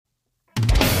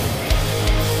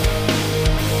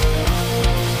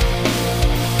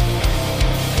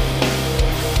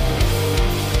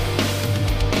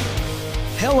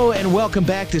and welcome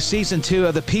back to Season 2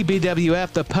 of the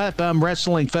PBWF, the Putt Bomb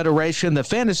Wrestling Federation, the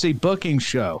Fantasy Booking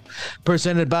Show,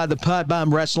 presented by the Putt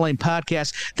Bomb Wrestling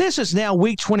Podcast. This is now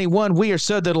Week 21. We are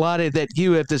so delighted that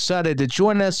you have decided to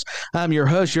join us. I'm your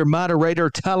host, your moderator,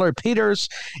 Tyler Peters,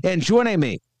 and joining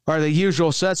me are the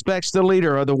usual suspects, the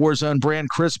leader of the Warzone brand,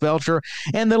 Chris Belcher,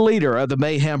 and the leader of the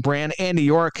Mayhem brand, Andy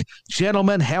York.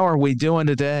 Gentlemen, how are we doing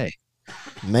today?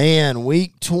 Man,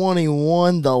 Week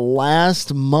 21, the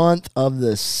last month of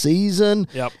the season.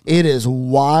 Yep. It is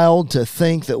wild to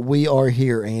think that we are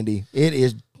here, Andy. It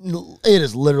is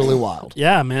literally wild.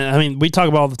 Yeah, man. I mean, we talk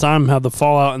about all the time how the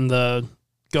Fallout and the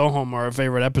Go Home are our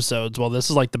favorite episodes. Well, this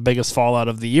is like the biggest Fallout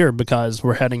of the year because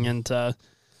we're heading into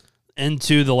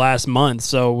the last month.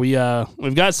 So we've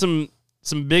got some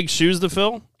big shoes to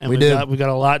fill, and we've got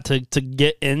a lot to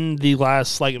get in the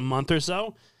last month or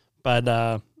so.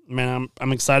 But man,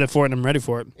 I'm excited for it and I'm ready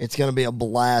for it. It's going to be a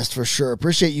blast for sure.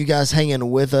 Appreciate you guys hanging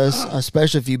with us,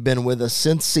 especially if you've been with us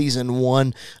since Season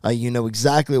 1. You know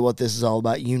exactly what this is all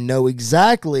about. You know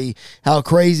exactly how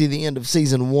crazy the end of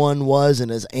Season 1 was,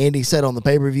 and as Andy said on the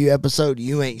pay-per-view episode,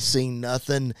 you ain't seen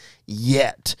nothing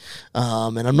yet.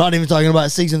 And I'm not even talking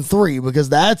about Season 3 because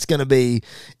that's going to be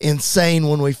insane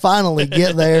when we finally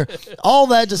get there. All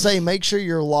that to say, make sure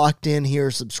you're locked in here,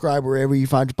 subscribe wherever you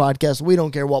find your podcast. We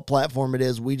don't care what platform it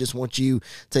is. We just want you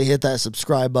to hit that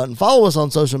subscribe button. Follow us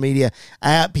on social media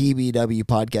at PBW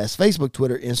Podcast, Facebook,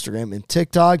 Twitter, Instagram, and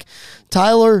TikTok.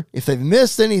 Tyler, if they've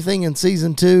missed anything in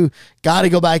Season 2, got to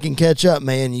go back and catch up,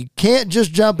 man. You can't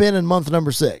just jump in month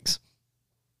number 6.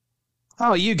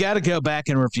 Oh, you got to go back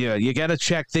and review it. You got to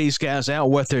check these guys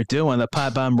out, what they're doing. The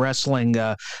Putt Bomb Wrestling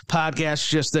podcast,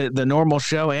 just the normal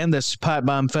show, and this Putt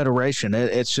Bomb Federation.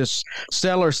 It's just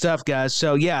stellar stuff, guys.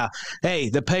 So, yeah, hey,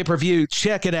 the pay-per-view,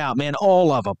 check it out, man,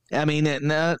 all of them. I mean,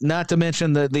 not to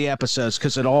mention the episodes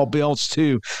because it all builds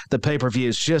to the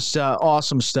pay-per-views. Just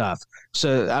awesome stuff.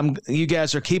 So you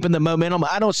guys are keeping the momentum.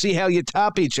 I don't see how you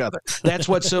top each other. That's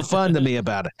what's so fun to me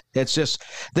about it. It's just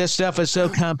this stuff is so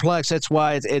complex. That's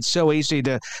why it's so easy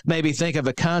to maybe think of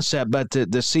a concept, but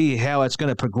to see how it's going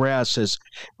to progress is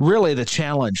really the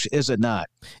challenge, is it not?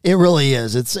 It really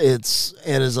is. It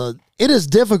is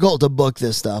difficult to book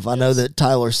this stuff. I know that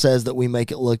Tyler says that we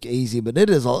make it look easy, but it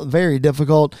is very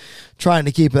difficult trying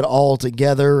to keep it all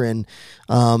together and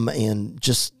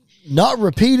just not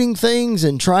repeating things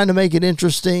and trying to make it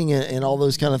interesting and all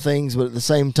those kind of things. But at the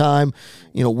same time,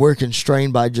 you know, we're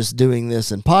constrained by just doing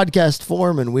this in podcast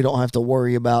form, and we don't have to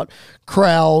worry about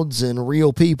crowds and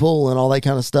real people and all that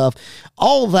kind of stuff.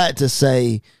 All that to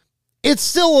say, it's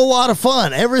still a lot of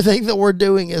fun. Everything that we're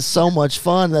doing is so much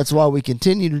fun. That's why we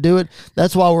continue to do it.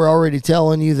 That's why we're already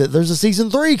telling you that there's a Season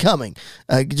 3 coming,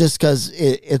 just because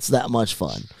it's that much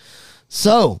fun.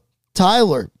 So,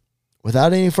 Tyler,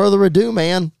 without any further ado,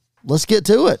 man, let's get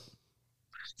to it.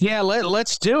 Yeah,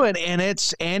 let's do it. And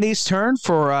it's Andy's turn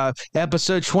for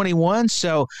episode 21.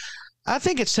 So I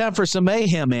think it's time for some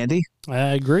mayhem, Andy.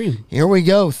 I agree. Here we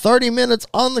go. 30 minutes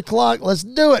on the clock. Let's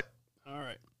do it. All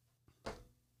right.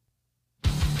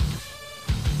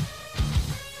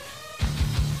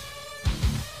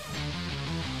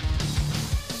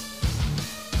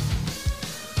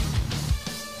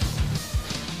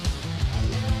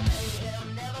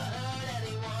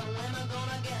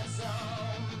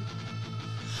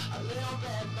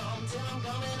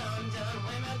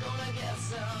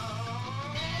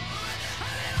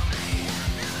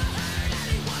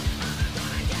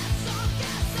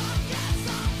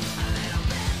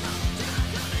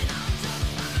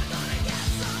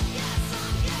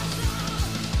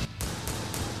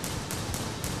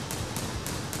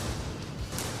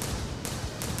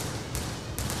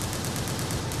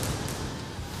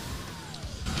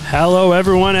 Hello,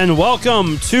 everyone, and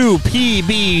welcome to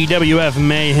PBWF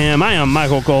Mayhem. I am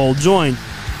Michael Cole, joined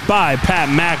by Pat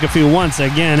McAfee once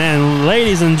again. And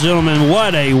ladies and gentlemen,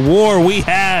 what a war we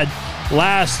had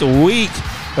last week.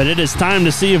 But it is time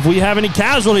to see if we have any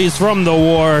casualties from the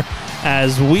war,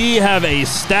 as we have a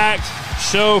stacked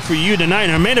show for you tonight.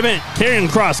 In our main event, Karrion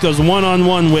Kross goes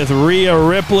one-on-one with Rhea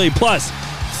Ripley, plus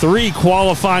 3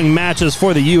 qualifying matches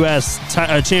for the U.S.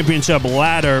 Championship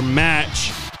ladder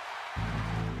match.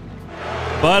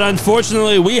 But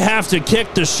unfortunately, we have to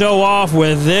kick the show off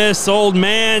with this old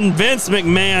man, Vince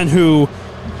McMahon, who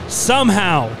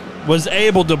somehow was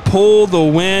able to pull the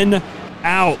win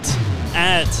out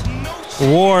at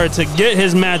War to get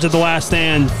his match at The Last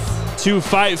Stand to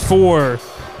fight for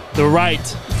the right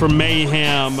for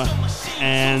Mayhem.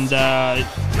 And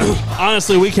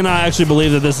honestly, we cannot actually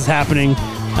believe that this is happening.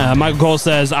 Michael Cole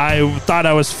says, I thought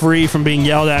I was free from being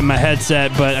yelled at in my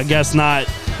headset, but I guess not.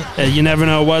 You never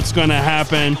know what's going to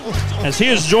happen. As he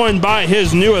is joined by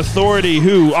his new authority,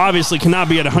 who obviously cannot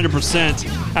be at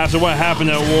 100% after what happened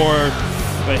at War,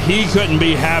 but he couldn't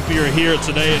be happier here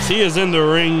today as he is in the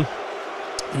ring.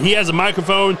 He has a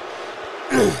microphone,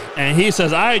 and he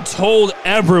says, I told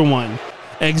everyone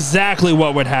exactly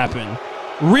what would happen.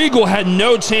 Regal had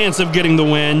no chance of getting the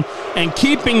win and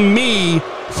keeping me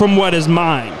from what is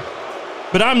mine.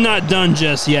 But I'm not done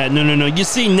just yet. No. You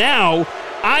see, now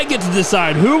I get to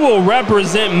decide who will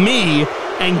represent me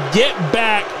and get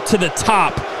back to the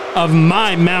top of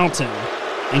my mountain.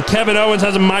 And Kevin Owens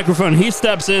has a microphone. He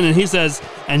steps in and he says,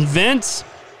 and Vince,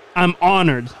 I'm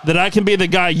honored that I can be the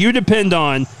guy you depend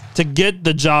on to get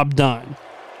the job done.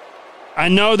 I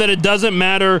know that it doesn't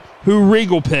matter who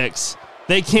Regal picks.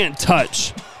 They can't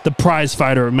touch the prize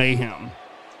fighter of Mayhem.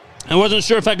 I wasn't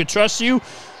sure if I could trust you,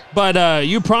 but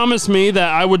you promised me that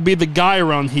I would be the guy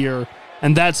around here,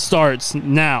 and that starts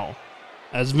now.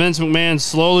 As Vince McMahon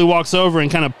slowly walks over and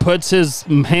kind of puts his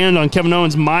hand on Kevin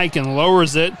Owens' mic and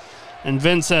lowers it, and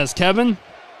Vince says, Kevin,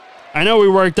 I know we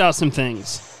worked out some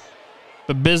things,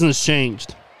 but business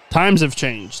changed. Times have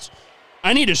changed.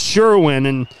 I need a sure win,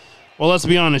 and, well, let's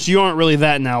be honest, you aren't really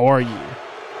that now, are you?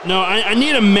 No, I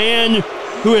need a man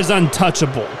who is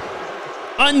untouchable,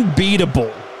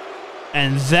 unbeatable,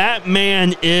 and that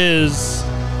man is...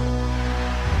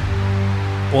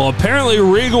 Well, apparently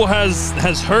Regal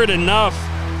has heard enough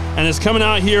and is coming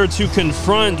out here to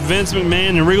confront Vince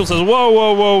McMahon, and Regal says,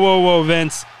 whoa,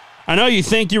 Vince. I know you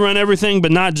think you run everything,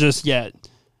 but not just yet.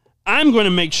 I'm going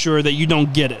to make sure that you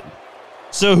don't get it.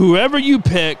 So whoever you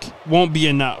pick won't be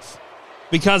enough,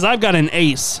 because I've got an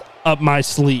ace up my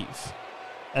sleeve.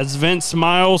 As Vince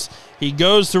smiles, he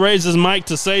goes to raise his mic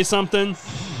to say something.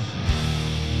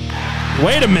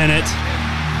 Wait a minute.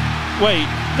 Wait,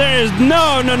 there is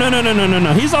no.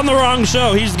 He's on the wrong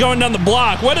show. He's going down the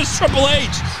block. What is Triple H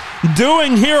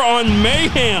doing here on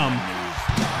Mayhem?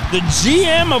 The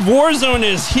GM of Warzone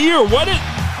is here.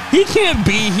 He can't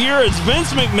be here as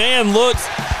Vince McMahon looks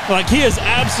like he has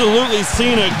absolutely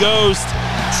seen a ghost.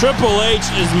 Triple H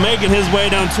is making his way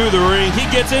down to the ring. He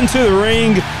gets into the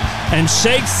ring and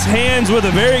shakes hands with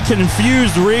a very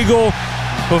confused Regal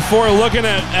before looking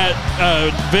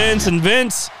at Vince. And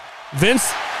Vince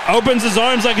opens his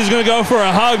arms like he's going to go for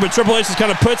a hug, but Triple H just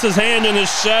kind of puts his hand in his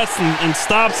chest and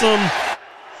stops him.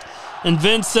 And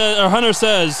Hunter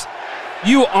says,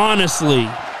 you honestly,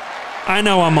 I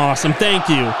know I'm awesome. Thank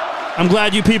you. I'm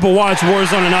glad you people watch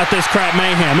Warzone and not this crap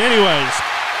Mayhem. Anyways,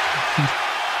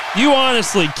 you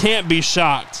honestly can't be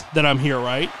shocked that I'm here,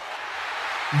 right?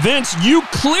 Vince, you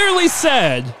clearly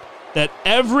said that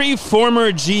every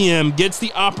former GM gets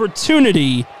the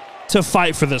opportunity to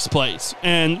fight for this place.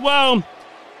 And, well,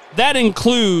 that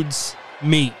includes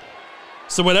me.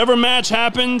 So whatever match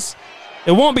happens,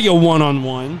 it won't be a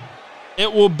one-on-one.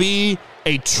 It will be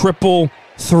a triple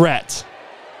threat.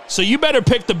 So you better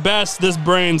pick the best this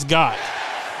brand's got,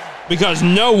 because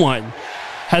no one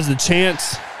has the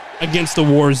chance against the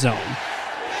Warzone.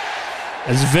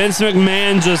 As Vince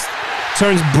McMahon just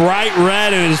turns bright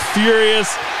red and is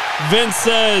furious, Vince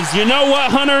says, you know what,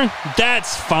 Hunter?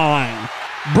 That's fine.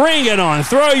 Bring it on.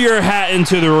 Throw your hat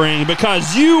into the ring,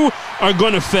 because you are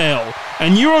going to fail.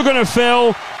 And you are going to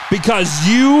fail because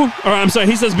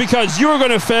he says, because you are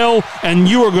going to fail and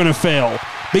you are going to fail.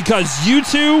 Because you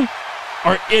two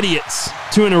are idiots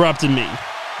to interrupting me.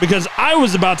 Because I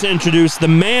was about to introduce the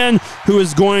man who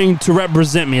is going to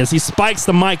represent me as he spikes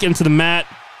the mic into the mat.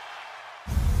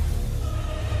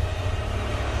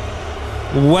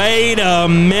 Wait a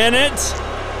minute.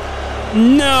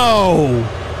 No.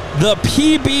 The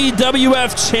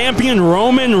PBWF champion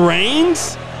Roman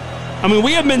Reigns? I mean,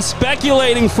 we have been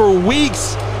speculating for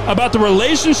weeks about the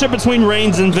relationship between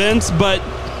Reigns and Vince, but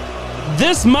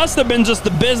this must have been just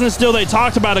the business deal they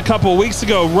talked about a couple of weeks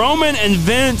ago. Roman and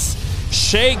Vince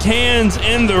shake hands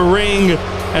in the ring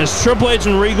as Triple H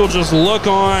and Regal just look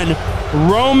on.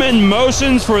 Roman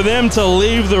motions for them to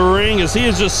leave the ring as he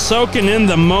is just soaking in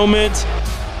the moment.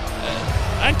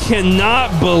 I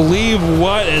cannot believe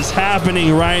what is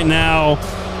happening right now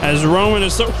as Roman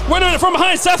is wait a minute, from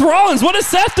behind Seth Rollins. What is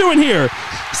Seth doing here?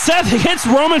 Seth hits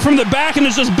Roman from the back and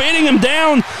is just beating him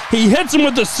down. He hits him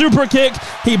with the super kick.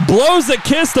 He blows the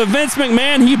kiss to Vince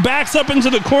McMahon. He backs up into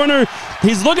the corner.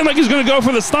 He's looking like he's going to go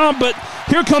for the stomp, but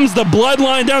here comes the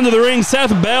bloodline down to the ring.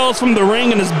 Seth bails from the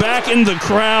ring and is back in the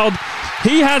crowd.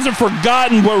 He hasn't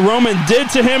forgotten what Roman did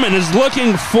to him and is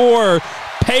looking for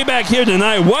payback here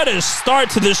tonight. What a start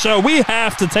to this show. We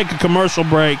have to take a commercial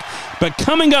break. But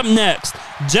coming up next,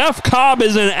 Jeff Cobb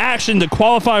is in action to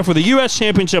qualify for the U.S.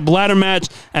 Championship ladder match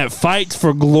at Fight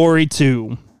for Glory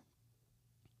 2.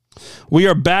 We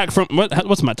are back from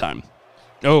what's my time?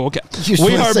 Oh, okay.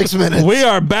 We are 6 minutes. We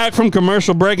are back from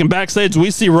commercial break, and backstage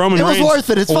we see Roman Reigns worth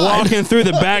it. It's walking through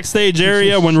the backstage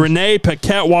area when Renee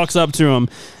Paquette walks up to him,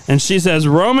 and she says,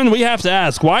 "Roman, we have to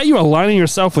ask, why are you aligning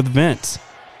yourself with Vince?"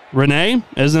 Renee,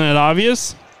 isn't it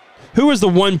obvious? Who was the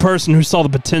one person who saw the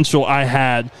potential I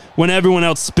had when everyone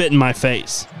else spit in my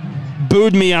face?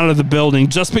 Booed me out of the building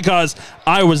just because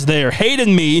I was there. Hated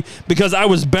me because I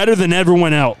was better than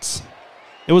everyone else.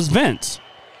 It was Vince.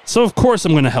 So of course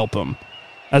I'm going to help him.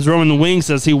 As Roman winks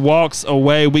as he walks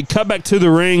away, we cut back to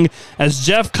the ring as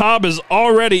Jeff Cobb is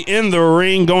already in the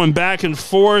ring going back and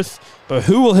forth. But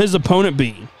who will his opponent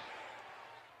be?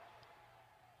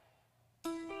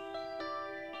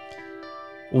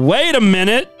 Wait a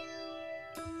minute.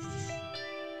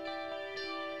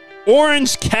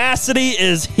 Orange Cassidy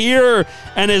is here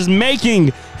and is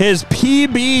making his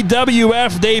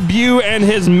PBWF debut and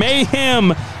his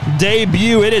Mayhem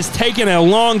debut. It has taken a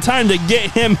long time to get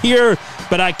him here,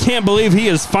 but I can't believe he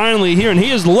is finally here, and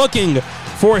he is looking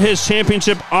for his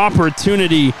championship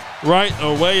opportunity right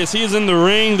away. As he is in the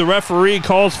ring, the referee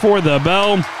calls for the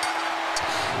bell.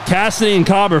 Cassidy and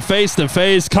Cobb are face to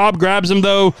face. Cobb grabs him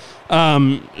though,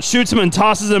 shoots him and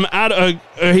tosses him out.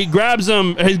 He grabs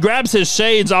his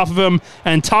shades off of him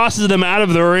and tosses them out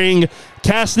of the ring.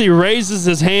 Cassidy raises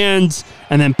his hands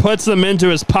and then puts them into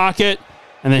his pocket,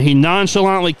 and then he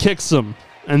nonchalantly kicks them,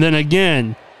 and then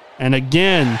again and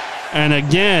again and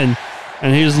again.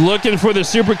 And he's looking for the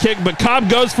super kick, but Cobb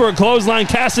goes for a clothesline.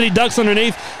 Cassidy ducks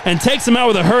underneath and takes him out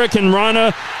with a Hurricane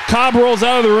Rana. Cobb rolls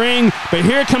out of the ring, but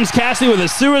here comes Cassidy with a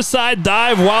suicide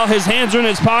dive while his hands are in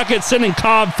his pocket, sending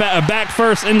Cobb back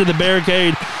first into the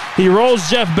barricade. He rolls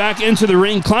Jeff back into the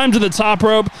ring, climbs to the top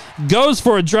rope, goes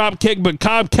for a drop kick, but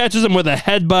Cobb catches him with a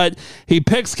headbutt. He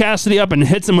picks Cassidy up and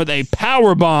hits him with a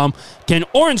power bomb. Can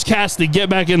Orange Cassidy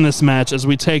get back in this match as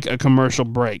we take a commercial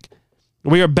break?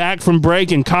 We are back from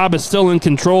break, and Cobb is still in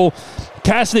control.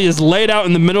 Cassidy is laid out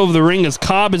in the middle of the ring as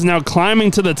Cobb is now climbing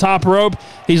to the top rope.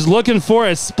 He's looking for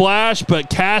a splash,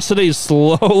 but Cassidy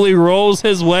slowly rolls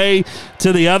his way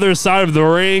to the other side of the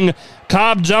ring.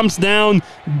 Cobb jumps down,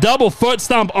 double foot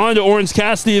stomp onto Orange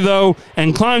Cassidy, though,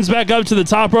 and climbs back up to the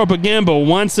top rope again. But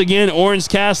once again, Orange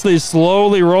Cassidy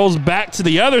slowly rolls back to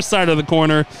the other side of the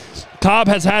corner. Cobb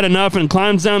has had enough and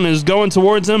climbs down and is going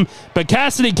towards him, but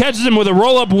Cassidy catches him with a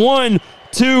roll-up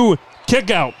 1-2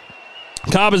 kick out.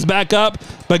 Cobb is back up,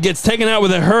 but gets taken out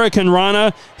with a Hurricane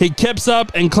Rana. He kips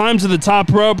up and climbs to the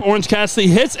top rope. Orange Cassidy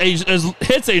hits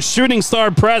a shooting star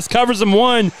press, covers him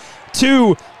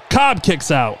 1-2. Cobb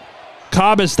kicks out.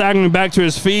 Cobb is staggering back to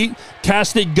his feet.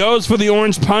 Cassidy goes for the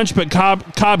orange punch, but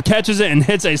Cobb catches it and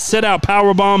hits a sit-out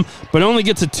powerbomb, but only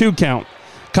gets a 2 count.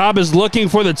 Cobb is looking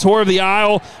for the tour of the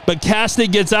aisle, but Cassidy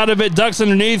gets out of it, ducks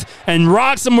underneath, and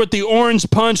rocks him with the orange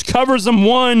punch, covers him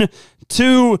 1,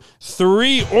 2,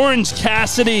 3. Orange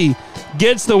Cassidy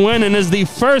gets the win and is the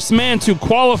first man to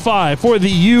qualify for the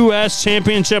U.S.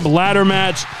 Championship ladder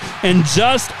match in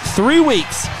just 3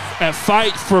 weeks at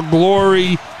Fight for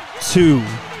Glory 2.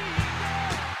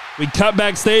 We cut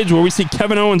backstage where we see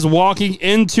Kevin Owens walking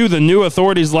into the New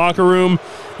Authority's locker room,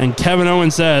 and Kevin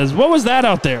Owens says, "What was that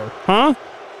out there, huh?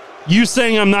 You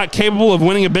saying I'm not capable of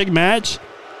winning a big match?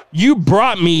 You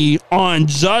brought me on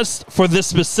just for this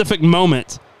specific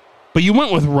moment, but you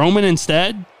went with Roman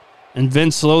instead?" And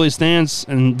Vince slowly stands,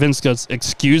 and Vince goes,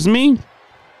 "Excuse me?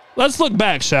 Let's look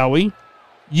back, shall we?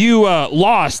 You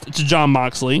lost to Jon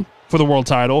Moxley for the world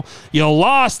title. You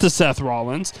lost to Seth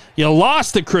Rollins. You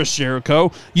lost to Chris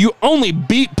Jericho. You only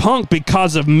beat Punk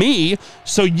because of me,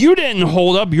 so you didn't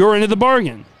hold up your end of the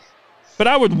bargain. But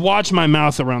I would watch my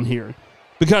mouth around here,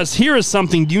 because here is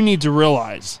something you need to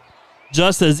realize.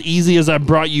 Just as easy as I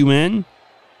brought you in,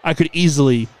 I could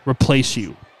easily replace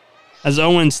you." As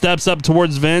Owen steps up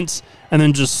towards Vince and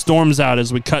then just storms out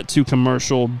as we cut to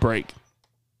commercial break.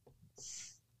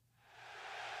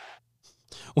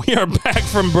 We are back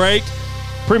from break.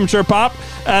 Premature pop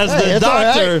as the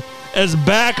doctor is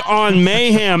back on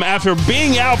Mayhem. After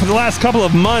being out for the last couple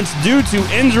of months due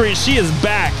to injury, she is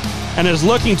back and is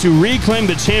looking to reclaim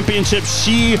the championship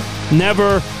she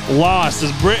never lost.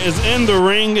 As Britt is in the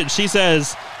ring, and she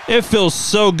says, "It feels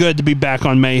so good to be back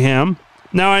on Mayhem."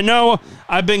 Now, I know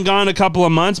I've been gone a couple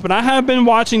of months, but I have been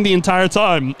watching the entire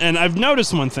time, and I've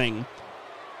noticed one thing.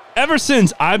 Ever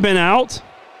since I've been out,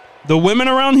 the women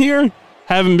around here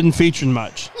haven't been featured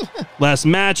much. Less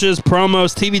matches,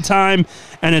 promos, TV time,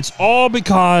 and it's all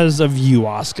because of you,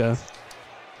 Asuka.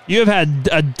 You have had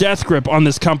a death grip on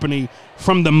this company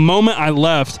from the moment I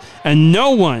left, and no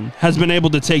one has been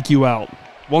able to take you out.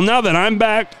 Well, now that I'm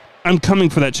back, I'm coming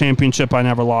for that championship I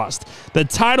never lost. The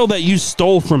title that you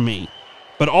stole from me.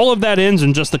 But all of that ends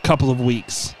in just a couple of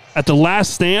weeks. At the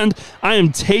last stand, I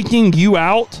am taking you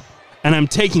out, and I'm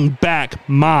taking back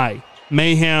my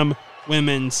Mayhem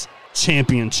Women's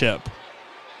Championship.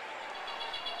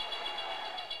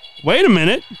 Wait a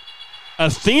minute.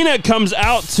 Athena comes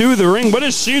out to the ring. What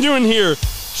is she doing here?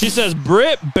 She says,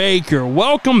 Britt Baker,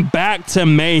 welcome back to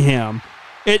Mayhem.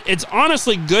 It's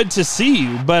honestly good to see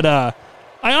you, but I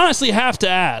honestly have to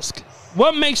ask,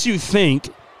 what makes you think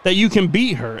that you can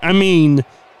beat her? I mean,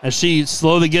 as she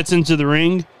slowly gets into the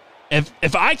ring,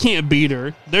 if I can't beat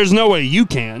her, there's no way you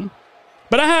can.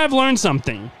 But I have learned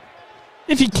something.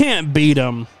 If you can't beat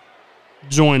them,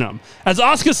 join them. As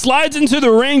Asuka slides into the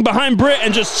ring behind Britt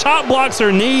and just chop blocks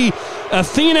her knee,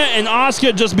 Athena and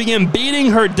Asuka just begin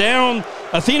beating her down.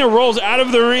 Athena rolls out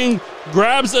of the ring,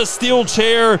 grabs a steel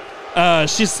chair.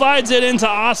 She slides it into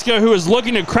Asuka, who is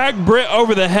looking to crack Britt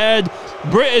over the head.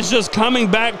 Britt is just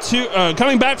coming back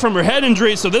from her head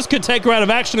injury, so this could take her out of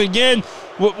action again.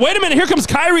 Wait a minute, here comes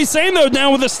Kairi Sane, though,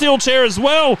 down with a steel chair as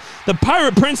well. The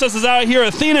Pirate Princess is out here.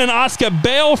 Athena and Asuka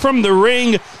bail from the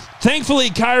ring.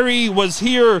 Thankfully, Kairi was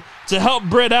here to help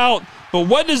Britt out. But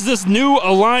what does this new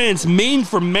alliance mean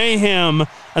for Mayhem?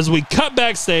 As we cut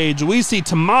backstage, we see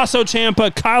Tommaso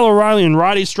Ciampa, Kyle O'Reilly, and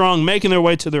Roddy Strong making their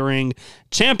way to the ring.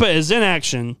 Ciampa is in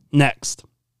action next.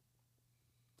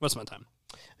 What's my time?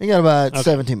 You got about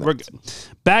 17 minutes. We're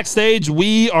good. Backstage,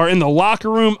 we are in the locker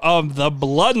room of the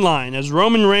Bloodline as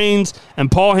Roman Reigns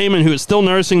and Paul Heyman, who is still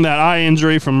nursing that eye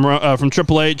injury from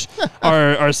Triple H,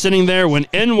 are sitting there when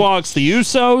in walks the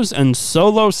Usos and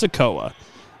Solo Sikoa.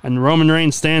 And Roman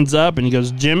Reigns stands up and he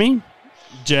goes, Jimmy,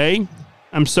 Jay,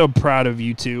 I'm so proud of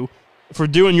you two for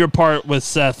doing your part with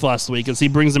Seth last week, as he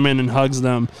brings them in and hugs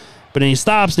them. But then he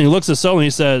stops and he looks at Solo and he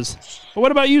says, well,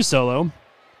 what about you, Solo?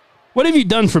 What have you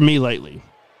done for me lately?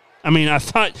 I mean, I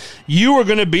thought you were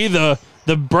going to be the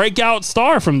breakout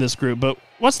star from this group, but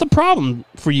what's the problem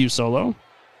for you, Solo?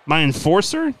 My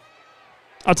enforcer?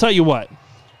 I'll tell you what.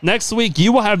 Next week,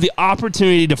 you will have the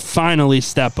opportunity to finally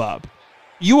step up.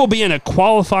 You will be in a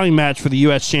qualifying match for the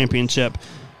U.S. Championship,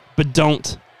 but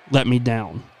don't let me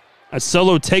down. As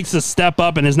Solo takes a step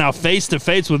up and is now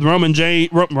face-to-face with Roman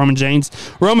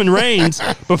Reigns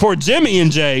before Jimmy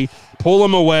and Jay pull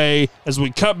him away as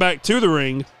we cut back to the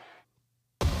ring.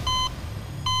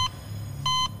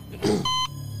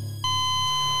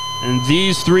 And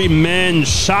these three men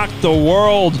shocked the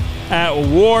world at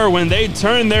War when they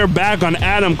turned their back on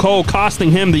Adam Cole, costing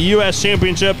him the U.S.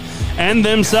 Championship and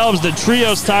themselves the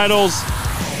Trios titles.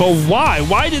 But why?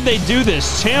 Why did they do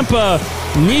this? Ciampa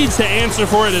needs to answer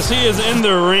for it as he is in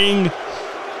the ring.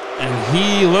 And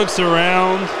he looks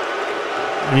around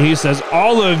and he says,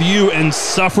 all of you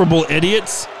insufferable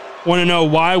idiots want to know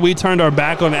why we turned our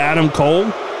back on Adam Cole?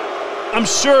 I'm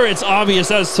sure it's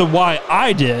obvious as to why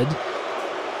I did.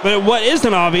 But what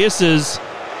isn't obvious is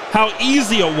how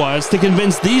easy it was to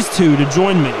convince these two to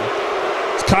join me.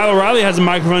 As Kyle O'Reilly has a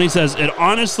microphone, he says, it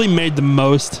honestly made the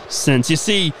most sense. You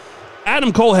see,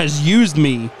 Adam Cole has used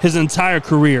me his entire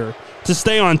career to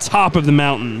stay on top of the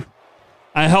mountain.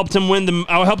 I helped him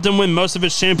win most of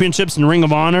his championships in Ring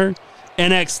of Honor,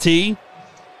 NXT,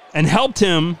 and helped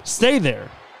him stay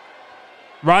there.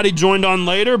 Roddy joined on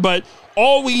later, but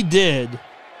all he did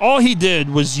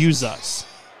was use us.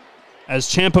 As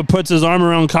Ciampa puts his arm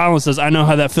around Kyle and says, I know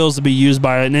how that feels to be used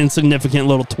by an insignificant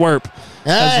little twerp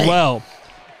as well.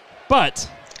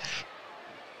 But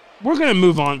we're going to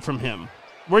move on from him.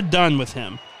 We're done with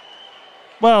him.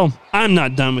 Well, I'm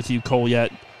not done with you, Cole,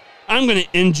 yet. I'm going to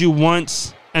end you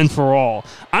once and for all.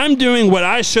 I'm doing what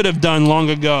I should have done long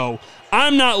ago.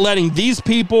 I'm not letting these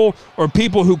people or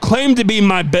people who claim to be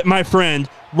my friend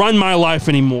run my life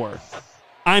anymore.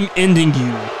 I'm ending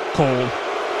you, Cole.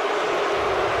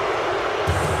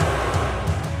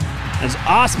 As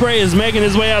Ospreay is making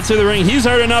his way out to the ring, he's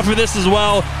heard enough of this as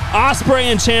well. Ospreay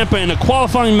and Ciampa in a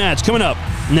qualifying match coming up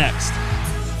next.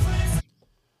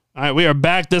 All right, we are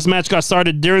back. This match got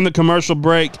started during the commercial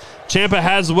break. Ciampa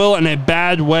has Will in a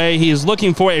bad way. He is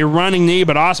looking for a running knee,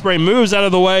 but Ospreay moves out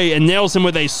of the way and nails him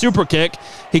with a super kick.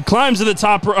 He climbs to the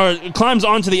top, climbs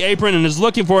onto the apron and is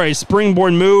looking for a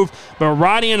springboard move, but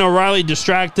Roddy and O'Reilly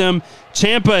distract him.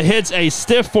 Ciampa hits a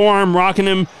stiff forearm, rocking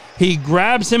him. He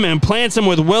grabs him and plants him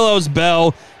with Willow's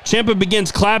bell. Ciampa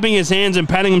begins clapping his hands and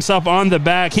patting himself on the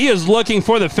back. He is looking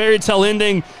for the fairy tale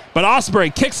ending, but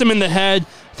Ospreay kicks him in the head,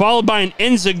 followed by an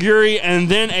enziguri and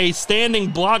then a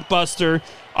standing blockbuster.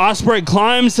 Ospreay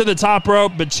climbs to the top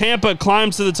rope, but Ciampa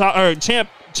climbs to the top.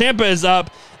 Ciampa is up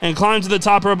and climbs to the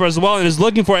top rope as well and is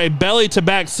looking for a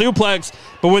belly-to-back suplex.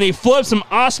 But when he flips him,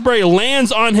 Ospreay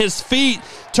lands on his feet,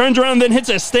 turns around, and then hits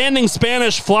a standing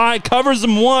Spanish fly, covers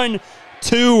him 1,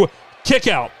 2, kick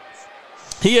out.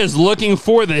 He is looking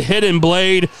for the hidden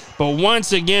blade, but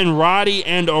once again, Roddy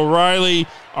and O'Reilly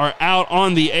are out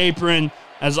on the apron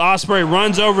as Ospreay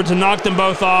runs over to knock them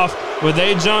both off. With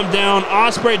a jump down,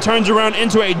 Ospreay turns around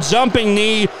into a jumping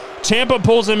knee. Ciampa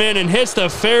pulls him in and hits the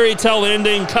fairy tale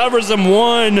ending, covers him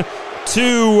 1,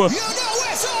 2.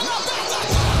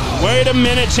 Wait a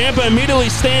minute, Ciampa immediately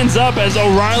stands up as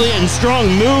O'Reilly and Strong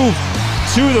move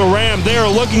to the ramp. They are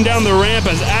looking down the ramp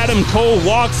as Adam Cole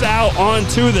walks out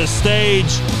onto the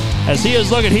stage. As he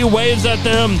is looking, he waves at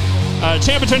them.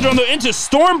 Ciampa turns around into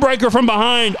Stormbreaker from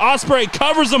behind. Ospreay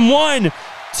covers him 1,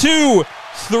 2,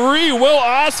 3. Will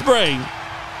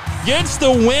Ospreay gets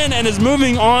the win and is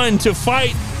moving on to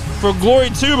fight for Glory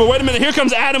 2. But wait a minute, here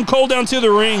comes Adam Cole down to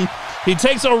the ring. He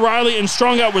takes O'Reilly and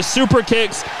Strong out with super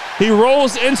kicks. He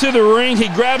rolls into the ring. He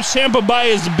grabs Ciampa by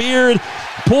his beard,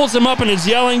 pulls him up and is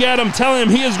yelling at him, telling him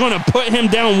he is going to put him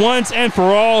down once and for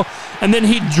all. And then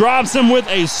he drops him with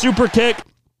a super kick.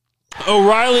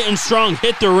 O'Reilly and Strong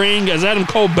hit the ring as Adam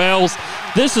Cole bails.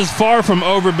 This is far from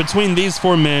over between these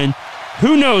four men.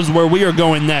 Who knows where we are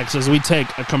going next as we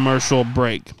take a commercial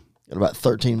break. Got about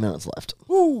 13 minutes left.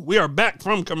 Woo, we are back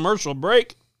from commercial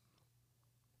break.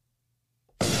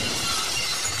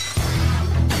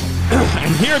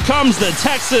 And here comes the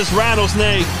Texas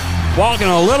Rattlesnake, walking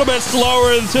a little bit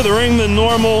slower to the ring than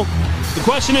normal. The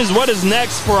question is, what is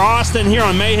next for Austin here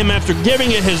on Mayhem after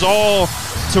giving it his all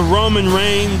to Roman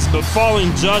Reigns, but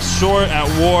falling just short at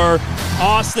War?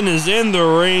 Austin is in the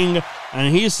ring,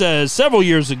 and he says, several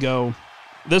years ago,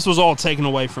 this was all taken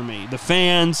away from me. The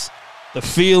fans, the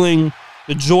feeling,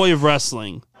 the joy of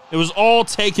wrestling. It was all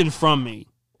taken from me.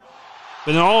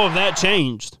 But then all of that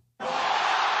changed.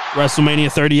 WrestleMania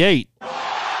 38.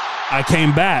 I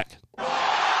came back.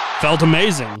 Felt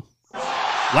amazing.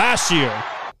 Last year,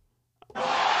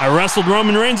 I wrestled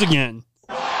Roman Reigns again.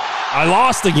 I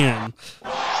lost again.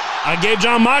 I gave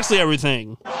Jon Moxley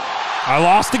everything. I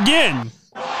lost again.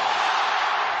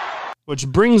 Which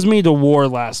brings me to War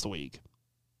last week.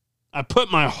 I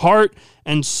put my heart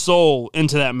and soul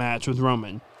into that match with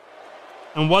Roman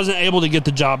and wasn't able to get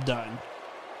the job done.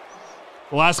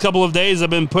 The last couple of days, I've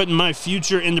been putting my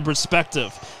future into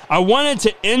perspective. I wanted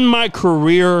to end my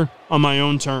career on my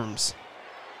own terms.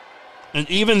 And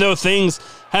even though things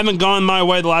haven't gone my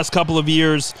way the last couple of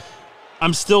years,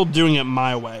 I'm still doing it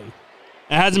my way.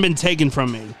 It hasn't been taken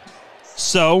from me.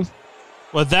 So,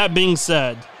 with that being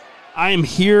said, I am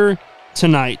here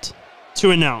tonight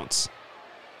to announce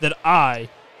that I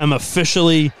am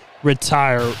officially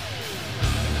retired.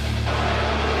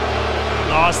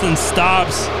 Austin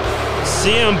stops.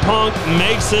 CM Punk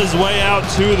makes his way out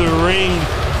to the ring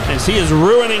as he is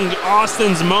ruining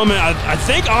Austin's moment. I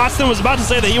think Austin was about to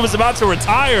say that he was about to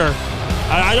retire.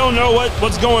 I don't know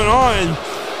what's going on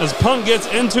as Punk gets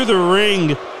into the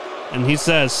ring and he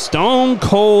says, Stone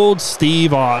Cold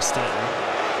Steve Austin,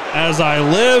 as I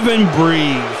live and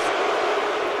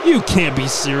breathe. You can't be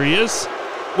serious.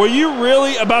 Were you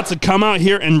really about to come out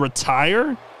here and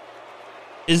retire?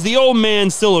 Is the old man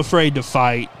still afraid to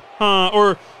fight?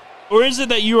 Or is it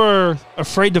that you are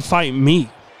afraid to fight me?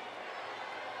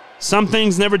 Some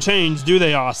things never change, do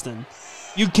they, Austin?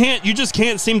 You just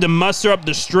can't seem to muster up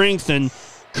the strength and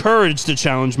courage to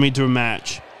challenge me to a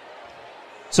match.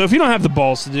 So if you don't have the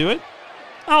balls to do it,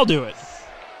 I'll do it.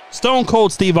 Stone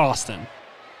Cold Steve Austin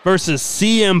versus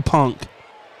CM Punk,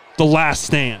 the last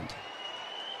stand.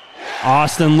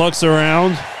 Austin looks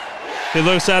around. He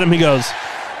looks at him. He goes,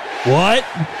 what?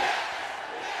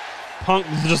 Punk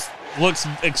just looks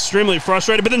extremely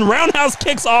frustrated, but then roundhouse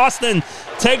kicks Austin,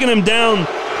 taking him down.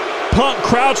 Punk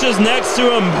crouches next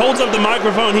to him, holds up the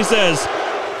microphone. He says,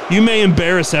 you may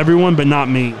embarrass everyone, but not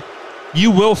me.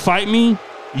 You will fight me,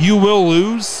 you will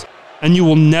lose, and you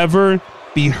will never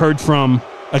be heard from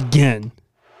again.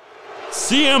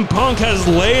 CM Punk has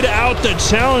laid out the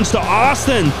challenge to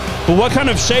Austin, but what kind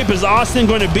of shape is Austin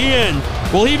going to be in?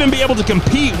 Will he even be able to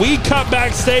compete? We cut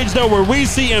backstage, though, where we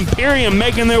see Imperium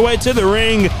making their way to the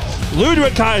ring.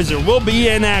 Ludwig Kaiser will be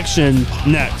in action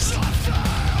next.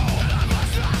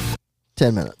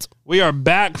 10 minutes. We are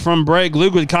back from break.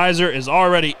 Ludwig Kaiser is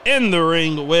already in the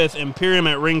ring with Imperium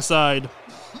at ringside.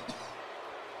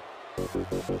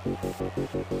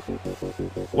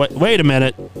 Wait a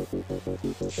minute.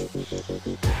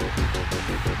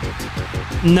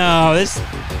 No,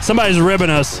 somebody's ribbing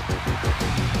us.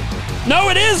 No,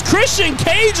 it is Christian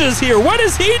Cage is here. What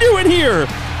is he doing here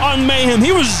on Mayhem?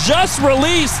 He was just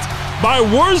released by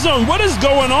Warzone. What is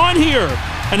going on here?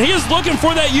 And he is looking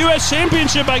for that U.S.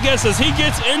 Championship, I guess, as he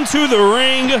gets into the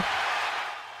ring.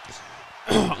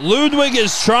 Ludwig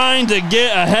is trying to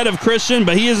get ahead of Christian,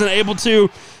 but he isn't able to.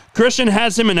 Christian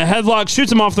has him in a headlock,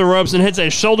 shoots him off the ropes, and hits a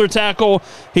shoulder tackle.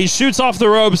 He shoots off the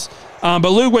ropes, but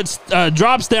Ludwig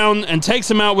drops down and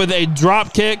takes him out with a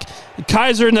drop kick.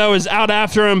 Kaiser, though, is out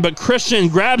after him, but Christian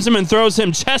grabs him and throws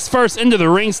him chest first into the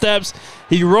ring steps.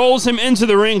 He rolls him into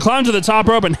the ring, climbs to the top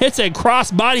rope, and hits a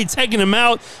crossbody, taking him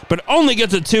out, but only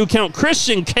gets a 2 count.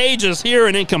 Christian Cage is here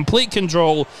and in complete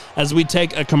control as we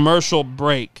take a commercial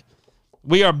break.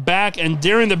 We are back, and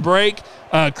during the break,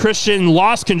 Christian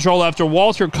lost control after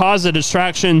Walter caused a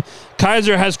distraction.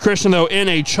 Kaiser has Christian, though, in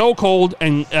a chokehold,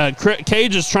 and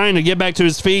Cage is trying to get back to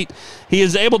his feet. He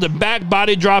is able to back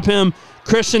body drop him.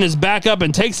 Christian is back up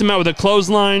and takes him out with a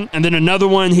clothesline, and then another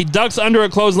one. He ducks under a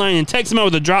clothesline and takes him out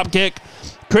with a drop kick.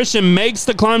 Christian makes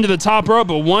the climb to the top rope,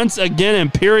 but once again,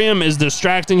 Imperium is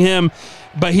distracting him.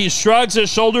 But he shrugs his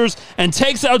shoulders and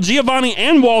takes out Giovanni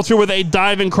and Walter with a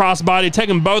diving crossbody,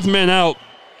 taking both men out.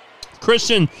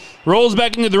 Christian rolls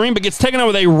back into the ring, but gets taken out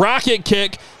with a rocket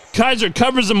kick. Kaiser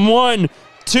covers him 1,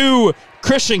 2.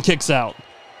 Christian kicks out.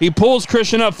 He pulls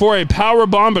Christian up for a power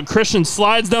bomb, but Christian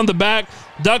slides down the back,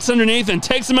 ducks underneath, and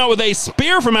takes him out with a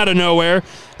spear from out of nowhere.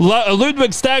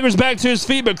 Ludwig staggers back to his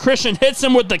feet, but Christian hits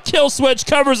him with the kill switch,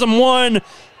 covers him 1,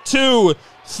 2,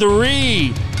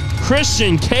 3.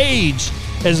 Christian Cage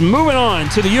is moving on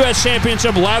to the U.S.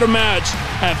 Championship ladder match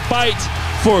at Fight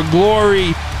for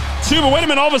Glory 2. But wait a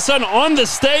minute, all of a sudden on the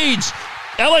stage,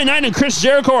 LA Knight and Chris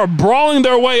Jericho are brawling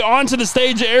their way onto the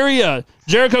stage area.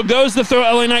 Jericho goes to throw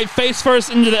LA Knight face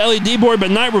first into the LED board, but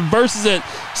Knight reverses it,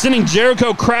 sending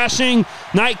Jericho crashing.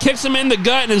 Knight kicks him in the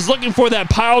gut and is looking for that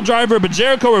pile driver, but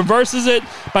Jericho reverses it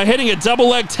by hitting a double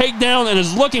leg takedown and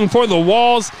is looking for the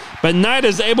walls, but Knight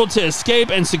is able to escape,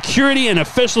 and security and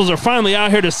officials are finally out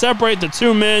here to separate the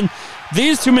two men.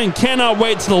 These two men cannot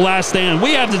wait to the last stand.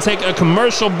 We have to take a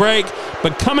commercial break,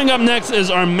 but coming up next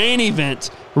is our main event,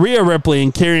 Rhea Ripley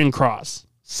and Karrion Kross.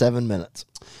 7 minutes.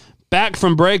 Back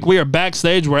from break, we are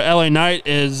backstage where LA Knight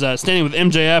is standing with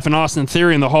MJF and Austin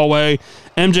Theory in the hallway.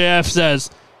 MJF says,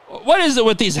 "What is it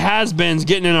with these has-beens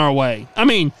getting in our way? I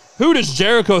mean, who does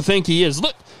Jericho think he is?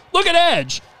 Look at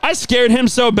Edge. I scared him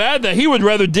so bad that he would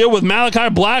rather deal with Malachi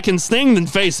Black and Sting than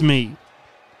face me.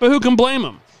 But who can blame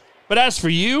him? But as for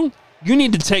you, you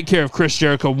need to take care of Chris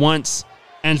Jericho once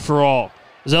and for all."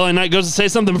 As LA Knight goes to say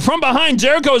something, from behind,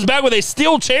 Jericho is back with a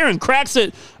steel chair and cracks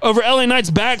it over LA Knight's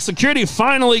back. Security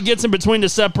finally gets in between to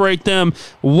separate them.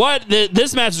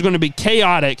 This match is going to be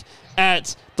chaotic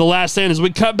at the last stand. As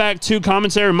we cut back to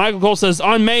commentary, Michael Cole says,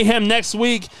 on Mayhem next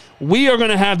week, we are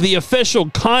going to have the official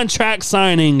contract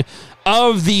signing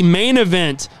of the main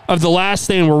event of the last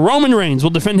stand, where Roman Reigns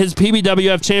will defend his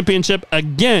PBWF championship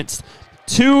against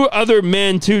two other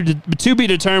men to be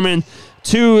determined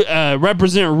to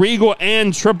represent Regal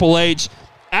and Triple H.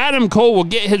 Adam Cole will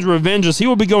get his revenge as he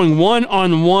will be going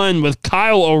one-on-one with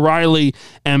Kyle O'Reilly,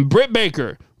 and Britt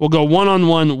Baker will go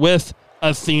one-on-one with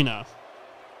Athena.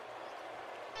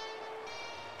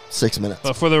 6 minutes.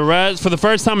 But for the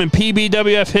first time in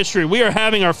PBWF history, we are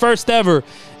having our first ever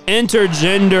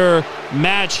intergender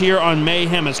match here on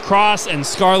Mayhem as Kross and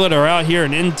Scarlett are out here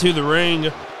and into the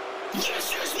ring.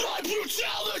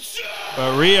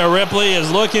 But Rhea Ripley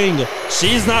is looking.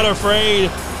 She's not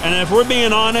afraid. And if we're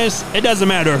being honest, it doesn't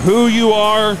matter who you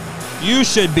are. You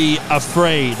should be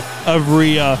afraid of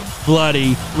Rhea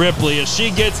Bloody Ripley as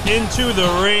she gets into the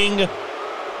ring.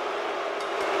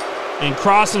 And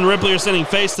Kross and Ripley are sitting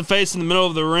face to face in the middle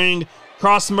of the ring.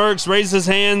 Kross smirks, raises his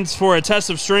hands for a test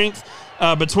of strength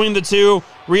between the two.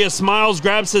 Rhea smiles,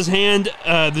 grabs his hand.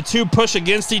 The two push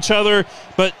against each other,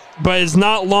 but it's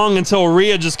not long until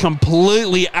Rhea just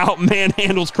completely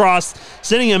out-manhandles Kross,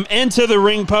 sending him into the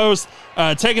ring post,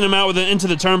 taking him out into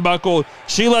the turnbuckle.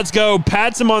 She lets go,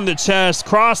 pats him on the chest.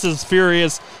 Kross is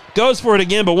furious, goes for it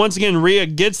again, but once again, Rhea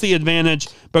gets the advantage.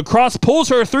 But Kross pulls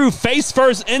her through face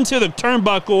first into the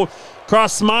turnbuckle.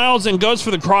 Kross smiles and goes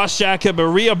for the cross jacket, but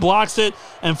Rhea blocks it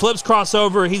and flips Kross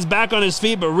over. He's back on his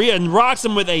feet, but Rhea rocks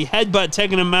him with a headbutt,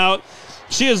 taking him out.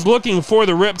 She is looking for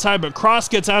the riptide, but Kross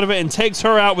gets out of it and takes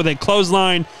her out with a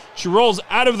clothesline. She rolls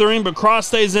out of the ring, but Kross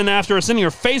stays in after her, sending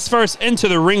her face first into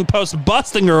the ring post,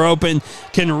 busting her open.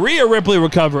 Can Rhea Ripley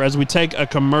recover as we take a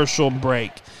commercial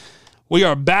break? We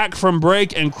are back from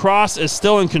break, and Kross is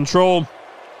still in control.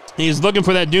 He's looking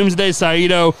for that Doomsday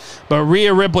Saito, but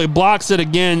Rhea Ripley blocks it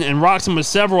again and rocks him with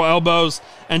several elbows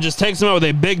and just takes him out with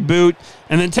a big boot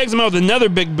and then takes him out with another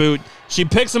big boot. She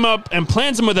picks him up and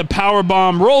plants him with a power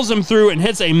bomb, rolls him through, and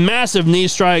hits a massive knee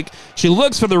strike. She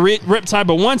looks for the riptide,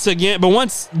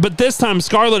 but this time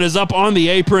Scarlett is up on the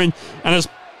apron and is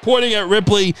pointing at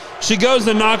Ripley. She goes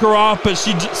to knock her off, but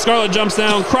Scarlett jumps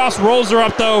down. Kross rolls her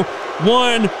up though.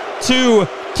 1, 2,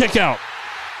 kick out.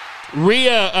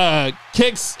 Rhea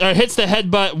hits the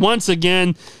headbutt once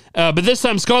again, but this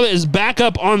time Scarlett is back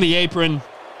up on the apron.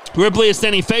 Ripley is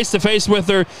standing face-to-face with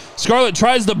her. Scarlett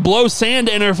tries to blow sand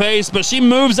in her face, but she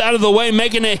moves out of the way,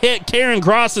 making it hit Karrion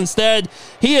Kross instead.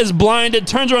 He is blinded,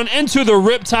 turns around into the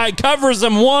riptide, covers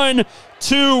him 1,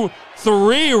 2,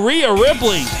 3. Rhea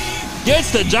Ripley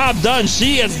gets the job done.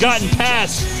 She has gotten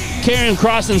past Karrion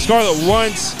Kross and Scarlett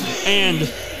once and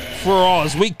for all.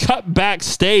 As we cut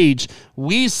backstage,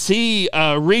 we see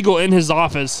Regal in his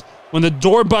office when the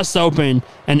door busts open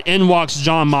and in walks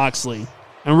Jon Moxley.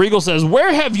 And Regal says,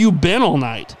 "Where have you been all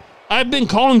night? I've been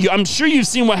calling you. I'm sure you've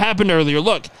seen what happened earlier.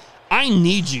 Look, I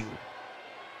need you."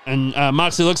 And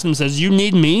Moxley looks at him and says, "You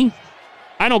need me?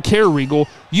 I don't care, Regal.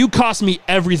 You cost me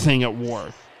everything at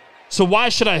War. So why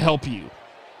should I help you?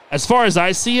 As far as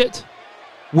I see it,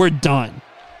 we're done."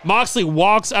 Moxley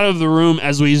walks out of the room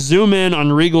as we zoom in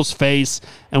on Regal's face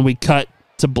and we cut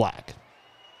to black.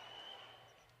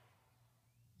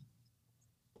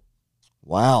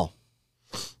 Wow.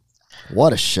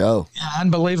 What a show. Yeah,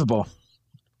 unbelievable.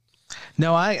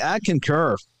 No, I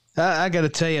concur. I got to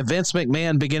tell you, Vince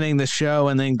McMahon beginning the show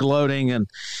and then gloating and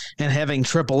having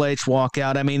Triple H walk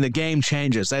out. I mean, the game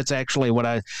changes. That's actually what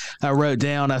I wrote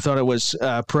down. I thought it was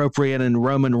appropriate, and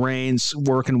Roman Reigns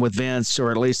working with Vince,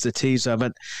 or at least the tease of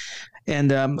it.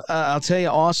 And I'll tell you,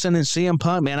 Austin and CM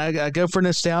Punk, man, I go for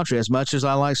nostalgia as much as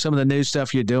I like some of the new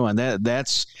stuff you're doing.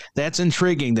 That's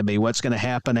intriguing to me. What's going to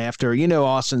happen after?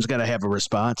 Austin's going to have a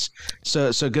response.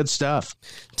 So good stuff.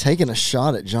 Taking a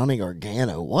shot at Johnny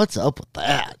Gargano. What's up with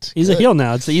that? He's a heel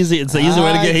now. It's the easy way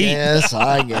to get heat.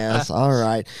 I guess. All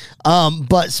right.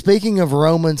 But speaking of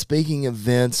Roman, speaking of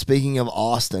Vince, speaking of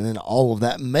Austin, and all of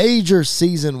that, major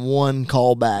season 1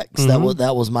 callbacks. Mm-hmm.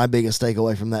 That was my biggest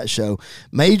takeaway from that show.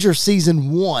 Major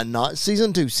season 1, not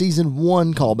season 2, season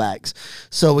 1 callbacks.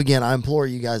 So again, I implore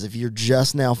you guys, if you're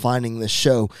just now finding this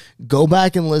show, go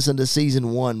back and listen to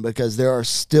season 1, because there are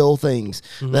still things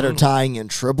that are tying in.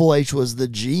 Triple H was the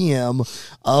GM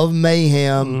of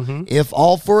Mayhem, if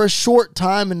all for a short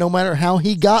time, and no matter how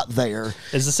he got there.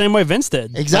 It's the same way Vince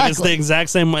did. Exactly. It's the exact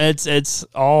same way. It's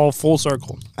all full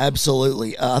circle.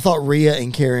 Absolutely. I thought Rhea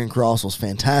and Karrion Kross was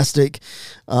fantastic.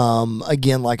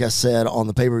 Again, like I said on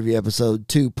the pay-per-view episode,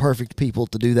 2 perfect people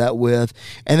to do that with.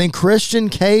 And then Christian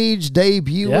Cage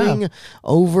debuting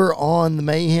over on the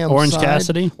Mayhem Orange side.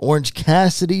 Cassidy.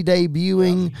 Cassidy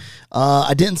debuting.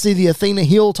 I didn't see the Athena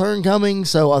heel turn coming,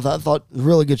 so I thought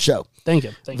really good show. Thank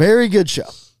you. Very good show.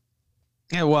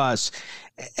 It was.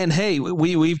 And hey,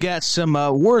 we've got some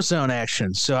Warzone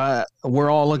action, so we're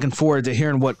all looking forward to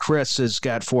hearing what Chris has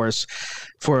got for us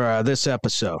for this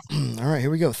episode. All right, here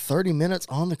we go. 30 minutes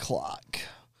on the clock.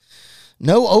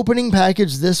 No opening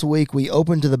package this week. We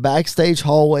open to the backstage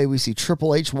hallway. We see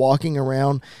Triple H walking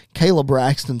around. Kayla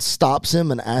Braxton stops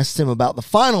him and asks him about the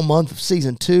final month of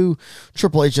season 2.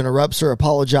 Triple H interrupts her,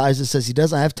 apologizes, says he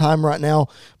doesn't have time right now,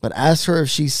 but asks her if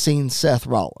she's seen Seth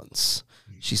Rollins.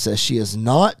 She says she has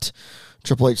not.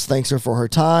 Triple H thanks her for her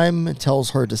time and tells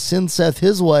her to send Seth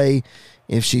his way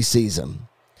if she sees him.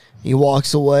 He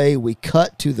walks away. We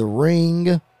cut to the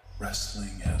ring.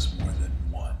 Wrestling has more than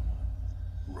one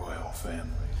royal family,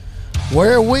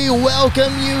 where we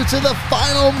welcome you to the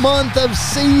final month of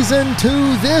season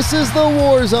 2. This is the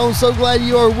War Zone. So glad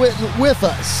you are with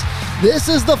us. This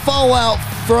is the fallout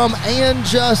from And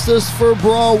Justice for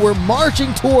Brawl. We're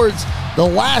marching towards the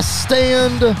last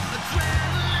stand.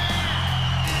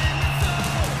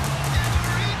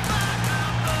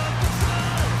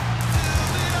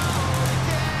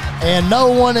 And no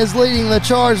one is leading the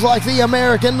charge like the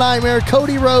American Nightmare,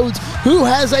 Cody Rhodes, who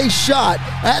has a shot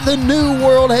at the new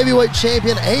World Heavyweight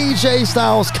Champion, AJ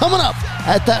Styles, coming up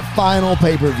at that final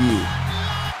pay-per-view.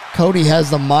 Cody has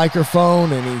the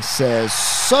microphone and he says,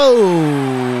 "So,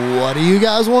 what do you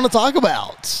guys want to talk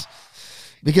about?"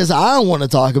 Because I want to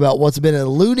talk about what's been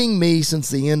eluding me since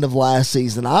the end of last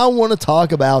season. I want to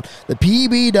talk about the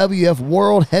PBWF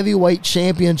World Heavyweight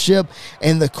Championship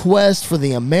and the quest for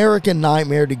the American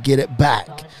Nightmare to get it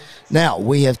back. Now,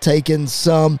 we have taken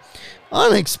some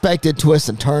unexpected twists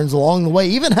and turns along the way,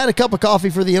 even had a cup of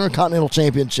coffee for the Intercontinental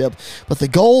Championship, but the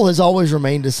goal has always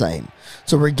remained the same,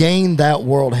 to regain that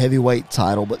World Heavyweight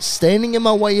title. But standing in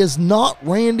my way is not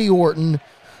Randy Orton,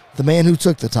 the man who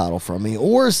took the title from me,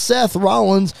 or Seth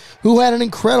Rollins, who had an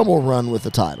incredible run with the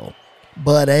title,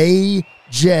 but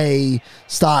AJ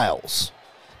Styles.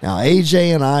 Now,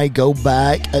 AJ and I go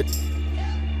back.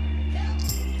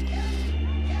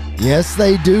 Yes,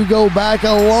 they do go back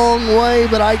a long way,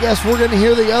 but I guess we're going to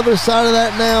hear the other side of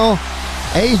that now.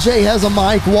 AJ has a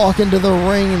mic walking to the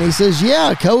ring, and he says,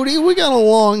 "Yeah, Cody, we got a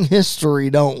long history,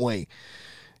 don't we?"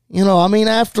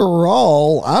 After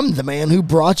all, I'm the man who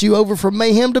brought you over from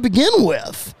Mayhem to begin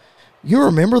with. You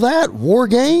remember that? War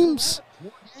Games?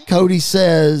 Cody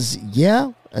says,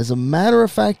 yeah, as a matter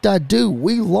of fact, I do.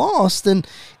 We lost, and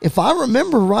if I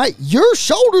remember right, your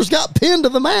shoulders got pinned to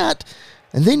the mat,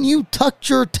 and then you tucked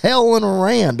your tail and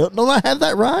ran. Don't I have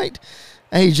that right?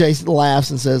 AJ laughs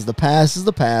and says, the past is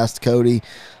the past, Cody.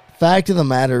 Fact of the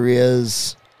matter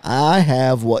is, I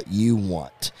have what you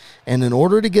want. And in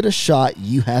order to get a shot,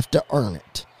 you have to earn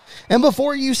it. And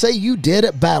before you say you did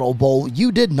at Battle Bowl,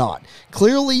 you did not.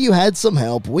 Clearly you had some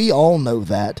help. We all know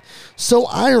that. So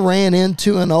I ran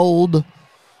into an old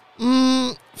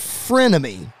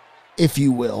frenemy, if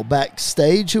you will,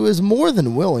 backstage, who is more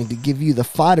than willing to give you the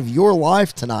fight of your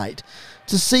life tonight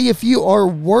to see if you are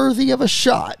worthy of a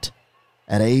shot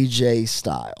at AJ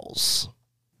Styles.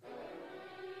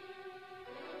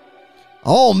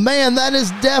 Oh man, that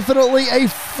is definitely a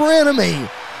frenemy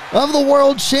of the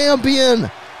world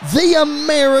champion. The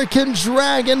American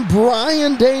Dragon,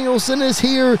 Bryan Danielson, is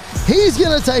here. He's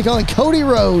going to take on Cody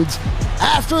Rhodes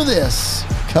after this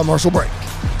commercial break.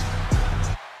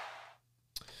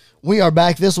 We are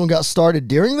back. This one got started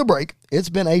during the break. It's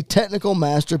been a technical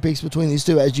masterpiece between these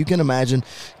two, as you can imagine.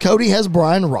 Cody has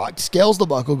Bryan rocked, scales the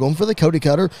buckle, going for the Cody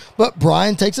cutter, but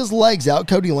Bryan takes his legs out.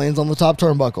 Cody lands on the top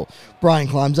turnbuckle. Bryan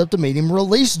climbs up to meet him,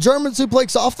 release German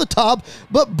suplex off the top,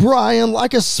 but Bryan,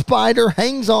 like a spider,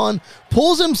 hangs on,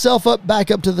 pulls himself up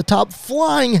back up to the top,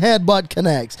 flying headbutt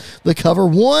connects. The cover,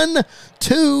 1,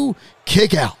 2,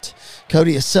 kick out.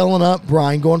 Cody is selling up.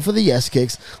 Bryan going for the yes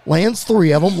kicks. Lands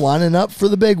 3 of them, lining up for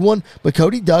the big one. But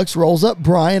Cody ducks, rolls up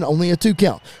Bryan, only a 2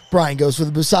 count. Bryan goes for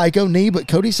the Psycho knee, but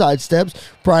Cody sidesteps.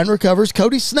 Bryan recovers.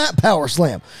 Cody snap power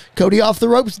slam. Cody off the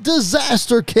ropes,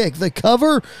 disaster kick. The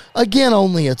cover, again,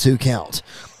 only a 2 count.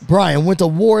 Bryan went to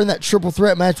war in that triple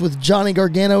threat match with Johnny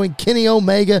Gargano and Kenny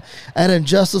Omega at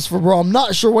Injustice for Brawl. I'm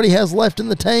not sure what he has left in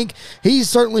the tank. He's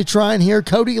certainly trying here.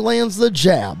 Cody lands the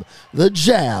jab,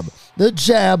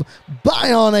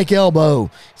 bionic elbow.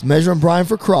 He's measuring Bryan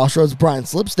for crossroads. Bryan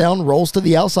slips down, rolls to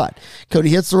the outside. Cody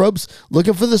hits the ropes,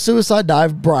 looking for the suicide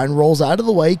dive. Bryan rolls out of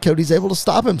the way. Cody's able to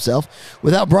stop himself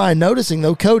without Bryan noticing,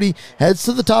 though. Cody heads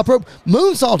to the top rope,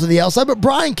 moonsault to the outside, but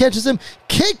Bryan catches him,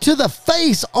 kick to the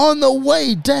face on the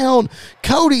way down.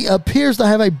 Cody appears to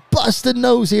have a busted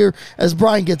nose here as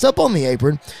Bryan gets up on the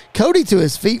apron. Cody to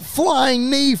his feet, flying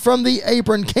knee from the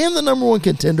apron. Can the number 1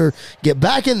 contender get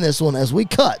back in this one as we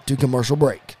cut to commercial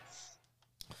break?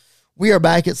 We are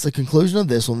back. It's the conclusion of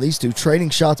this one. These two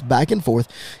trading shots back and forth.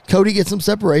 Cody gets some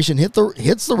separation, hits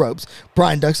the ropes.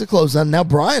 Bryan ducks a clothesline. Now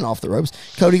Bryan off the ropes.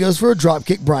 Cody goes for a drop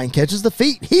kick. Bryan catches the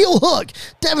feet. Heel hook.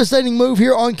 Devastating move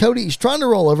here on Cody. He's trying to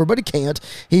roll over, but he can't.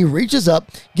 He reaches up,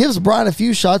 gives Bryan a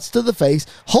few shots to the face.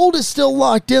 Hold is still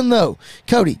locked in, though.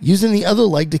 Cody using the other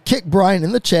leg to kick Bryan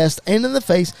in the chest and in the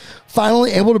face.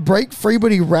 Finally able to break free,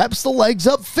 but he wraps the legs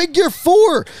up. Figure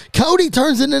 4. Cody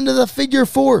turns it into the figure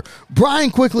 4. Bryan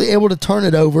quickly able to turn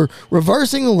it over,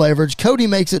 reversing the leverage. Cody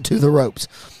makes it to the ropes.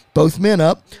 Both men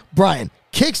up. Bryan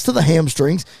kicks to the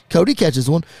hamstrings. Cody catches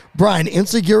one. Bryan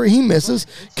insecure. He misses.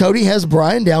 Cody has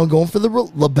Bryan down, going for the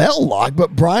label lock,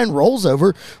 but Bryan rolls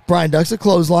over. Bryan ducks a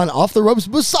clothesline off the ropes,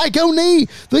 but Psycho knee.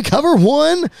 The cover,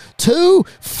 1, 2,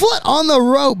 foot on the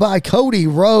rope by Cody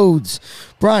Rhodes.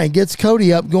 Bryan gets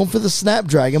Cody up, going for the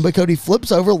Snapdragon, but Cody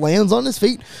flips over, lands on his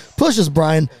feet, pushes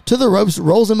Bryan to the ropes,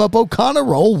 rolls him up O'Connor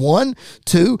roll. 1,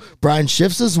 2. Bryan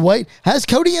shifts his weight, has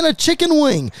Cody in a chicken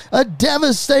wing. A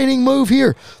devastating move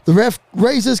here. The ref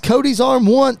raises Cody's arm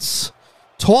once,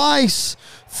 twice,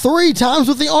 3 times,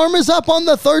 but the arm is up on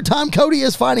the 3rd time. Cody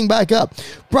is fighting back up.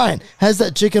 Bryan has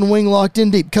that chicken wing locked in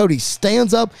deep. Cody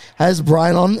stands up, has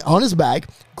Bryan on his back,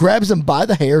 grabs him by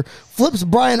the hair, flips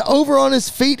Bryan over on his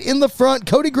feet in the front.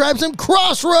 Cody grabs him,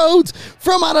 crossroads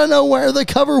from out of nowhere. The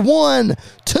cover, 1,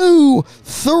 2,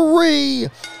 3.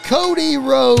 Cody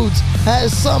Rhodes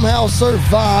has somehow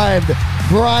survived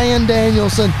Bryan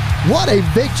Danielson. What a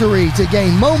victory to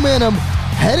gain momentum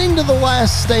heading to the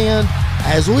last stand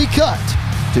as we cut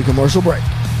to commercial break.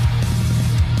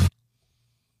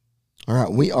 All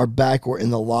right, we are back. We're in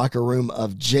the locker room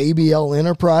of JBL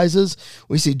Enterprises.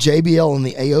 We see JBL and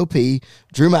the AOP.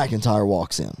 Drew McIntyre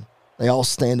walks in. They all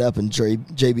stand up, and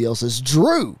JBL says,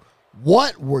 Drew,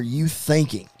 what were you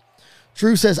thinking?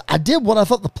 Drew says, I did what I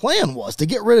thought the plan was, to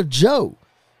get rid of Joe.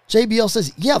 JBL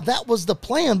says, yeah, that was the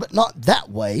plan, but not that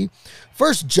way.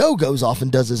 First, Joe goes off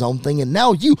and does his own thing, and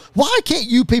now you. Why can't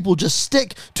you people just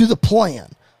stick to the plan?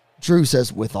 Drew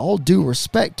says, with all due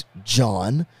respect,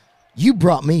 John, you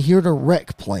brought me here to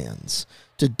wreck plans,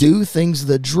 to do things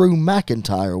the Drew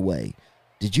McIntyre way.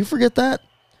 Did you forget that?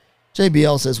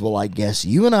 JBL says, well, I guess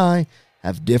you and I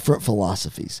have different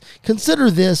philosophies. Consider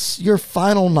this your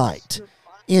final night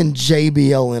in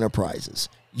JBL Enterprises.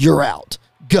 You're out.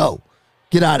 Go.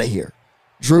 Get out of here.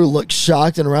 Drew looks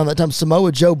shocked, and around that time,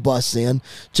 Samoa Joe busts in.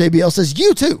 JBL says,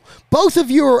 you two, both of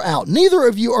you are out. Neither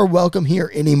of you are welcome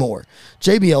here anymore.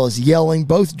 JBL is yelling.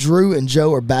 Both Drew and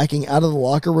Joe are backing out of the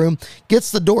locker room.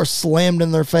 Gets the door slammed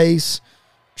in their face.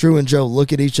 Drew and Joe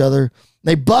look at each other.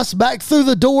 They bust back through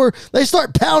the door. They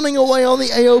start pounding away on the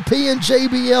AOP, and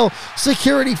JBL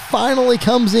security finally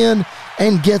comes in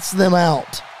and gets them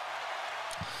out.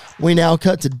 We now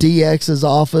cut to DX's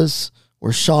office,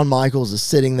 where Shawn Michaels is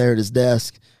sitting there at his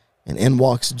desk, and in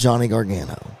walks Johnny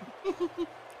Gargano.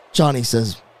 Johnny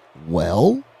says,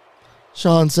 well?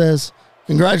 Shawn says,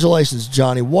 congratulations,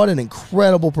 Johnny. What an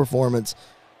incredible performance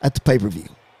at the pay-per-view.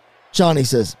 Johnny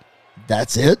says,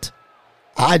 that's it?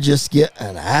 I just get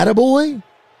an attaboy?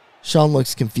 Shawn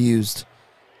looks confused.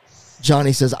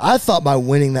 Johnny says, I thought by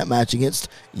winning that match against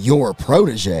your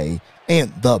protege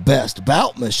and the best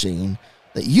bout machine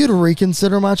that you'd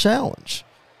reconsider my challenge.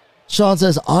 Shawn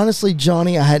says, honestly,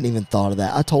 Johnny, I hadn't even thought of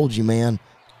that. I told you, man,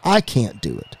 I can't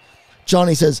do it.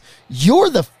 Johnny says, you're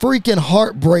the freaking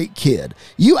Heartbreak Kid.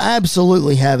 You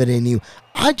absolutely have it in you.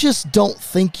 I just don't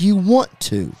think you want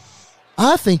to.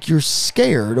 I think you're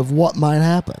scared of what might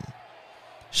happen.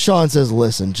 Shawn says,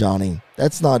 listen, Johnny,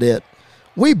 that's not it.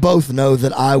 We both know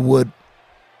that I would.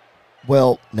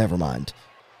 Well, never mind.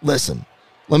 Listen,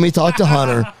 let me talk to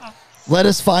Hunter. Let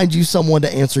us find you someone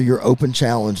to answer your open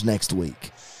challenge next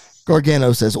week.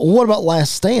 Gargano says, well, what about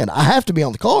Last Stand? I have to be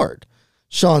on the card.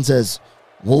 Shawn says,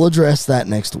 we'll address that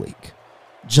next week.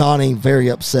 Johnny, very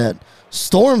upset,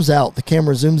 storms out. The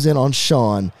camera zooms in on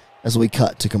Shawn as we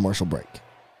cut to commercial break.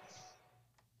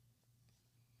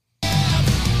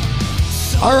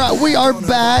 All right, we are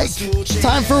back.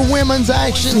 Time for women's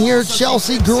action here.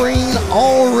 Chelsea Green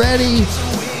already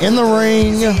in the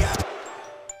ring.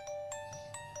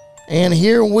 And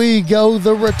here we go,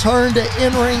 the return to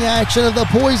in-ring action of the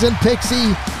Poison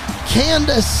Pixie,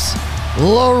 Candice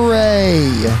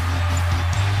LeRae.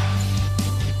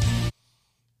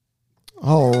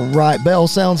 All right, bell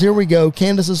sounds, here we go.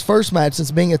 Candice's first match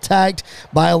since being attacked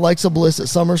by Alexa Bliss at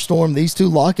SummerStorm. These two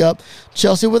lock up.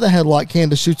 Chelsea with a headlock.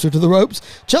 Candice shoots her to the ropes.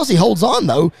 Chelsea holds on,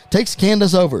 though, takes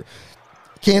Candice over.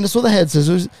 Candice with a head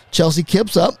scissors. Chelsea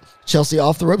kips up. Chelsea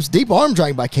off the ropes, deep arm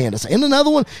drag by Candice, and another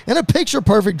one, and a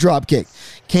picture-perfect drop kick.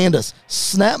 Candice,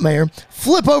 snapmare,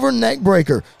 flip over neck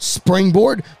breaker,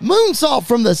 springboard, moonsault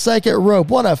from the second rope.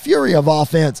 What a fury of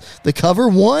offense. The cover,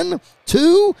 1,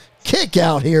 2, kick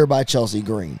out here by Chelsea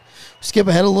Green. Skip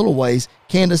ahead a little ways.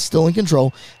 Candice still in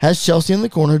control, has Chelsea in the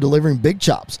corner delivering big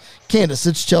chops. Candice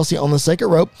sits Chelsea on the second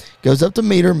rope, goes up to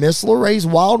meet her. Miss LeRae's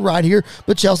wild right here,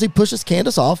 but Chelsea pushes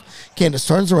Candice off. Candice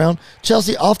turns around.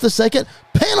 Chelsea off the second.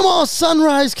 Panama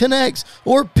Sunrise connects,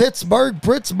 or Pittsburgh,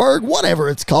 whatever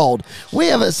it's called. We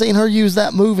haven't seen her use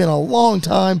that move in a long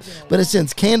time, but it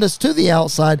sends Candice to the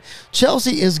outside.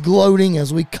 Chelsea is gloating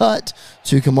as we cut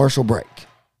to commercial break.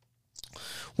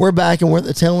 We're back, and we're at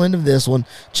the tail end of this one.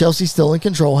 Chelsea still in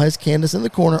control, has Candice in the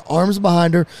corner, arms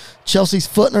behind her. Chelsea's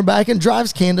foot in her back and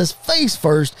drives Candice face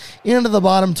first into the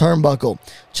bottom turnbuckle.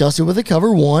 Chelsea with a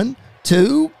cover, 1,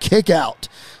 2, kick out.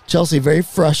 Chelsea very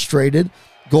frustrated,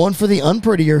 going for the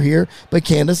unprettier here, but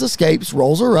Candice escapes,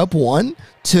 rolls her up, 1,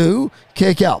 2,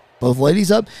 kick out. Both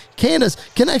ladies up. Candice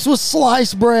connects with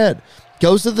sliced bread.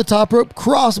 Goes to the top rope,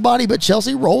 crossbody, but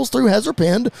Chelsea rolls through, has her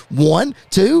pinned. 1,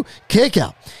 2, kick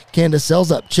out. Candice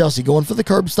sells up. Chelsea going for the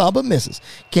curb stop, but misses.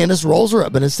 Candice rolls her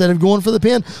up, but instead of going for the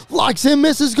pin, locks in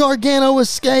Mrs. Gargano,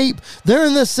 escape. They're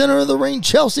in the center of the ring.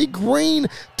 Chelsea Green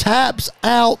taps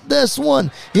out. This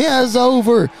one is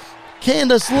over.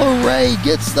 Candice LeRae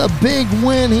gets the big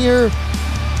win here,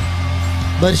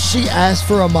 but she asked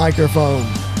for a microphone.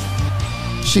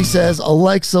 She says,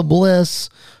 Alexa Bliss,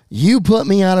 you put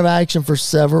me out of action for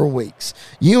several weeks.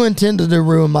 You intended to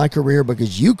ruin my career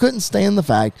because you couldn't stand the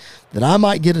fact that I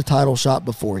might get a title shot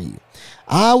before you.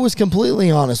 I was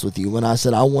completely honest with you when I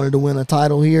said I wanted to win a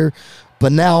title here,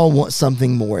 but now I want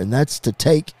something more, and that's to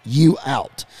take you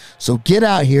out. So get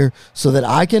out here so that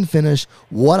I can finish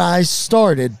what I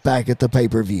started back at the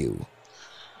pay-per-view.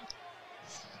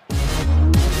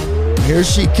 Here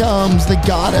she comes, the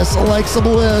goddess Alexa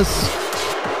Bliss.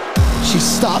 She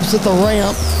stops at the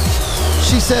ramp.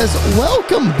 She says,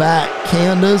 welcome back,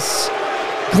 Candice.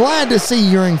 Glad to see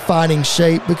you're in fighting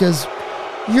shape because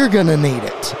you're going to need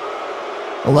it.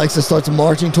 Alexa starts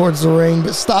marching towards the ring,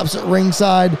 but stops at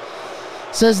ringside,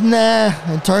 says nah,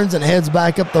 and turns and heads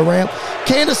back up the ramp.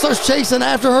 Candice starts chasing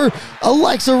after her.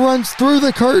 Alexa runs through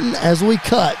the curtain as we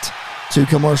cut to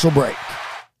commercial break.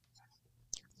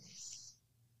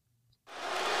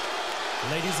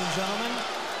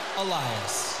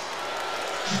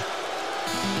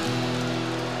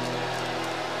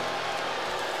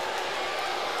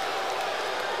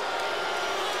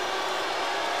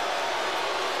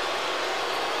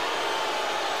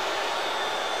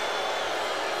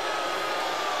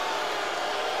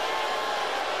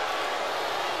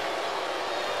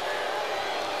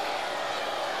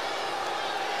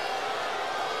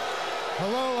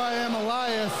 Hello, I am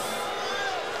Elias.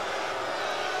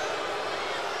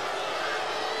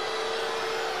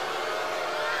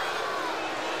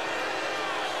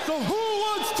 So who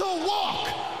wants to walk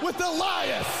with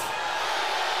Elias?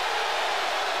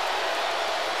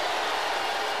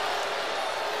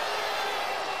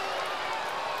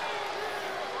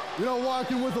 You know,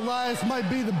 walking with Elias might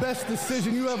be the best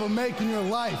decision you ever make in your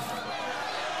life.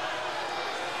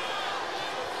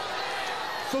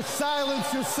 So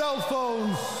silence your cell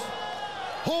phones,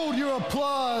 hold your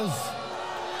applause,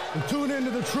 and tune into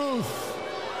the truth.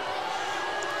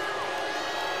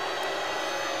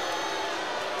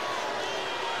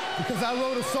 Because I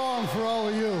wrote a song for all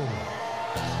of you.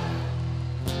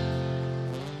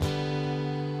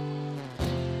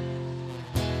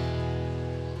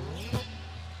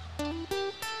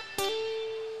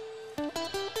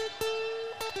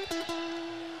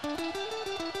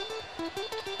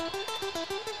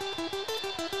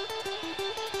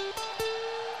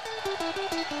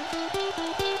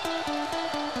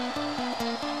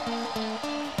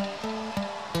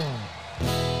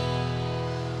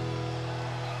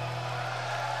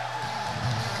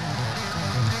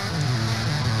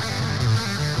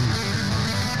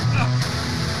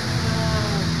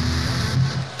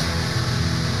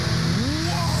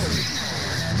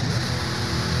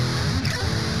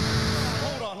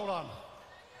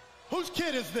 Whose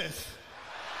kid is this?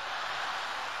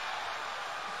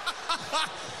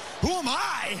 Who am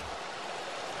I?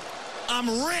 I'm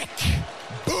Rick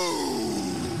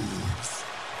Boogs.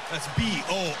 That's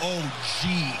B-O-O-G-S.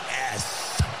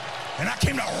 And I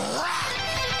came to rock.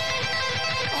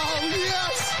 Oh,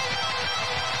 yes.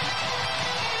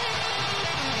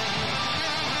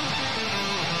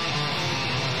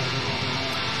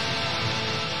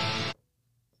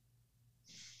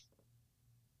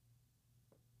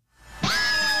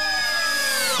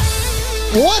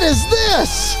 What is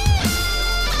this?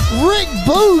 Rick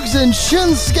Boogs and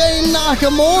Shinsuke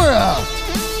Nakamura.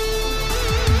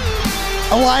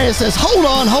 Elias says, hold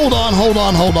on.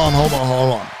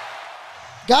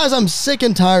 Guys, I'm sick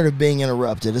and tired of being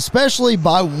interrupted, especially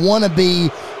by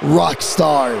wannabe rock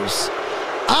stars.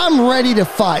 I'm ready to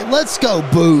fight. Let's go,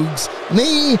 Boogs.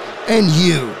 Me and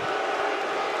you.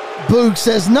 Boogs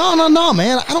says, no,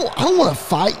 man. I don't want to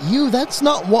fight you. That's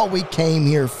not what we came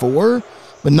here for.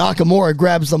 But Nakamura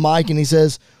grabs the mic and he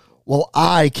says, well,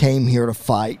 I came here to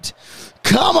fight.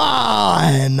 Come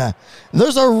on!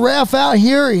 There's a ref out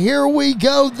here. Here we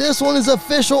go. This one is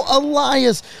official.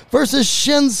 Elias versus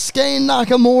Shinsuke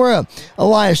Nakamura.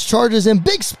 Elias charges in.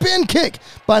 Big spin kick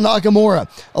by Nakamura.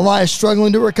 Elias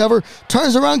struggling to recover.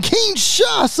 Turns around.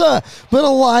 Kinshasa. But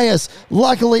Elias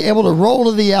luckily able to roll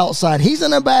to the outside. He's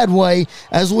in a bad way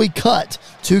as we cut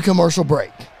to commercial break.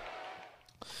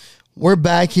 We're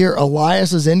back here.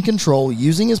 Elias is in control,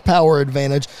 using his power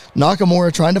advantage.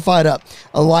 Nakamura trying to fight up.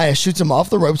 Elias shoots him off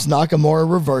the ropes. Nakamura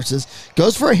reverses.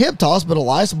 Goes for a hip toss, but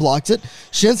Elias blocks it.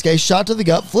 Shinsuke shot to the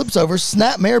gut, flips over,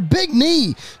 snapmare, big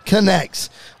knee, connects.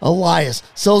 Elias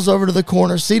sells over to the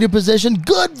corner, seated position.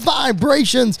 Good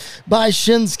vibrations by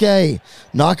Shinsuke.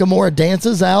 Nakamura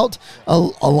dances out.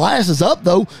 Elias is up,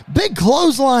 though. Big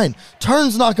clothesline.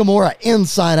 Turns Nakamura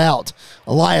inside out.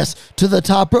 Elias to the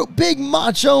top rope. Big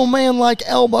macho man-like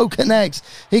elbow connects.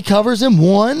 He covers him.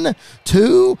 1,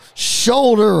 2,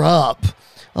 shoulder up.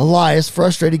 Elias,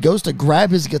 frustrated, goes to grab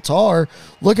his guitar,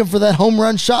 looking for that home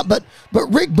run shot, but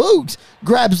Rick Boogs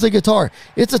grabs the guitar.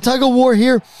 It's a tug of war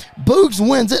here. Boogs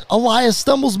wins it. Elias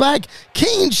stumbles back.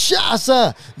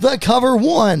 Kinshasa, the cover.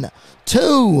 1,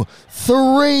 2,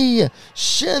 3.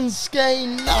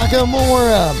 Shinsuke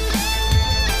Nakamura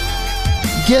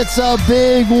gets a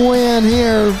big win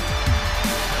here.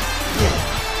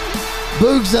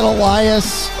 Boogs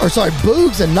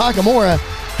and Nakamura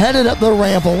headed up the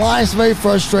ramp. Elias very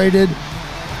frustrated.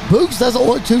 Boogs doesn't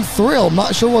look too thrilled.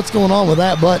 Not sure what's going on with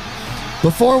that, but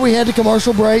before we head to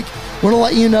commercial break, we're going to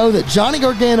let you know that Johnny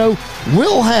Gargano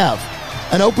will have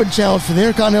an open challenge for the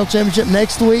Intercontinental Championship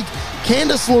next week.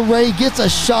 Candice LeRae gets a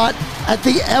shot at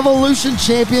the Evolution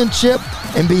Championship,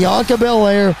 and Bianca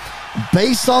Belair,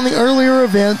 based on the earlier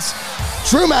events,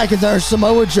 Drew McIntyre and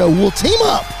Samoa Joe will team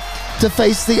up to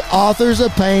face the Authors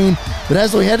of Pain. But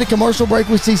as we head to commercial break,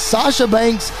 we see Sasha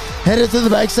Banks headed to the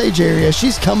backstage area.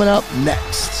 She's coming up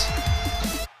next.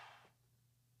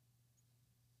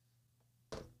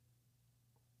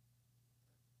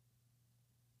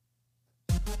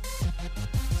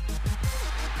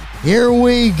 Here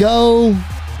we go.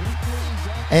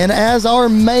 And as our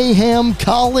Mayhem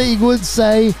colleague would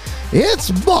say,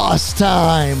 it's boss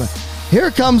time.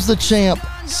 Here comes the champ,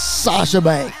 Sasha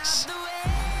Banks.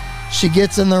 She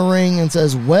gets in the ring and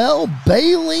says, well,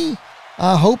 Bailey,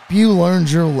 I hope you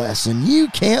learned your lesson. You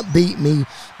can't beat me.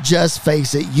 Just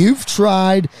face it. You've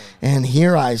tried, and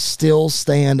here I still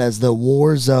stand as the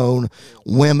Warzone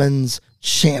Women's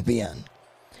Champion.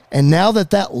 And now that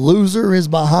that loser is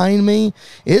behind me,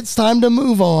 it's time to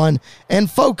move on and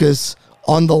focus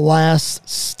on the last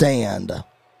stand.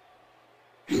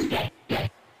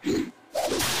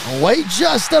 Wait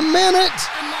just a minute.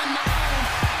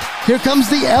 Here comes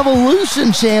the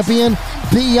Evolution Champion,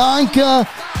 Bianca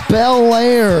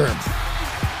Belair.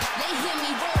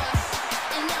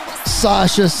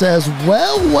 Sasha says,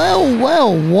 well,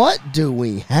 what do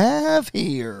we have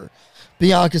here?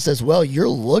 Bianca says, well, you're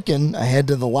looking ahead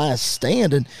to the last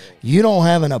stand, and you don't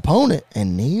have an opponent,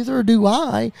 and neither do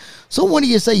I. So what do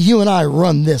you say you and I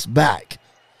run this back?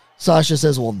 Sasha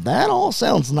says, well, that all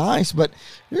sounds nice, but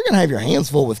you're going to have your hands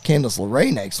full with Candice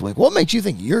LeRae next week. What makes you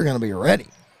think you're going to be ready?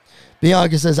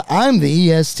 Bianca says, I'm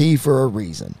the EST for a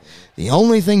reason. The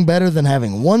only thing better than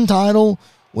having one title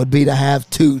would be to have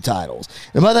two titles.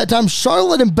 And by that time,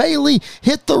 Charlotte and Bayley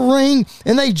hit the ring,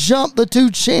 and they jump the two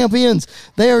champions.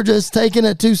 They are just taking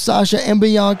it to Sasha and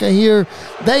Bianca here.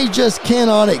 They just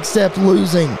cannot accept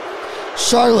losing.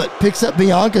 Charlotte picks up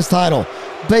Bianca's title.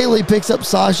 Bayley picks up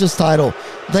Sasha's title.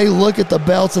 They look at the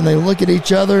belts, and they look at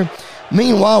each other.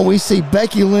 Meanwhile, we see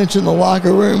Becky Lynch in the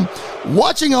locker room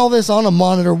watching all this on a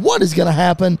monitor. What is going to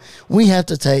happen? We have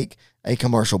to take a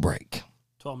commercial break.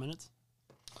 12 minutes.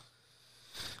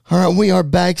 All right, we are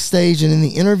backstage, and in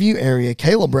the interview area,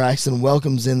 Kayla Braxton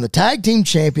welcomes in the tag team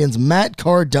champions Matt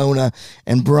Cardona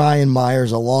and Brian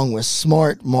Myers, along with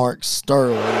Smart Mark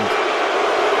Sterling.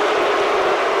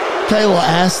 Kayla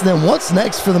asks them what's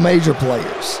next for the major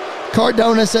players.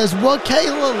 Cardona says, well,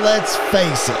 Kayla, let's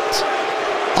face it.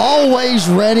 Always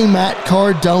ready, Matt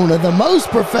Cardona, the most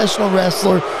professional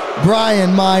wrestler,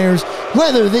 Brian Myers.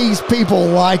 Whether these people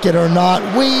like it or not,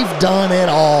 we've done it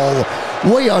all.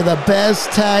 We are the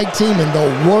best tag team in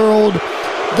the world,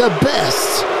 the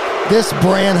best this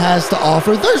brand has to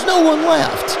offer. There's no one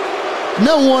left.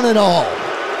 No one at all.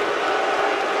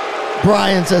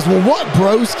 Brian says, well, what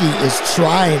Broski is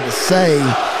trying to say,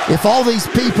 if all these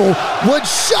people would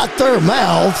shut their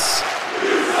mouths.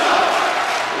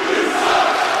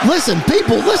 Listen,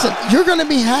 people, listen, you're going to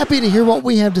be happy to hear what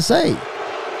we have to say.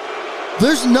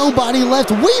 There's nobody left.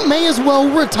 We may as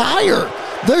well retire.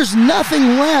 There's nothing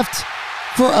left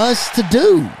for us to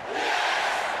do.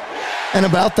 And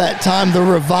about that time, the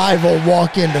Revival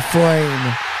walk into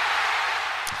frame.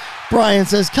 Brian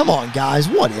says, come on, guys,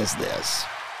 what is this?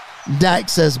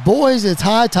 Dax says, boys, it's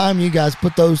high time you guys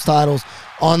put those titles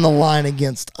on the line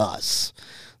against us.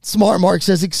 Smart Mark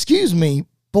says, excuse me,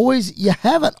 boys, you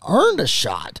haven't earned a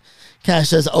shot. Cash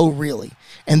says, oh, really?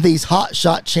 And these hot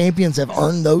shot champions have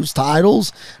earned those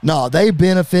titles? No, they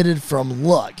benefited from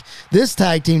luck. This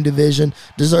tag team division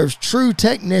deserves true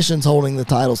technicians holding the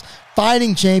titles,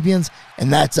 fighting champions,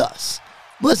 and that's us.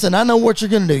 Listen, I know what you're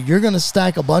going to do. You're going to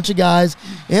stack a bunch of guys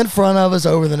in front of us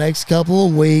over the next couple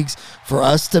of weeks for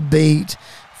us to beat,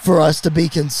 for us to be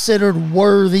considered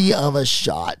worthy of a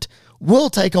shot. We'll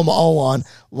take them all on.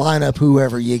 Line up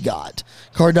whoever you got.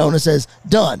 Cardona says,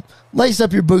 done. Lace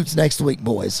up your boots next week,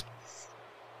 boys.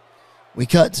 We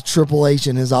cut to Triple H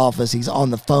in his office. He's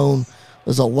on the phone.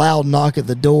 There's a loud knock at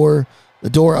the door. The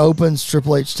door opens.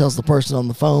 Triple H tells the person on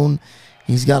the phone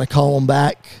he's got to call him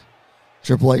back.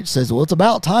 Triple H says, well, it's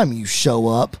about time you show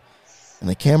up. And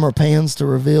the camera pans to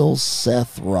reveal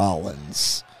Seth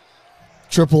Rollins.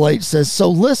 Triple H says, so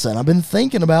listen, I've been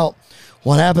thinking about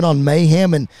what happened on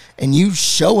Mayhem and you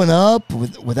showing up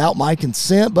without my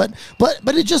consent, but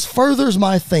it just furthers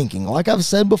my thinking. Like I've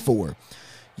said before,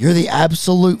 you're the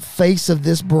absolute face of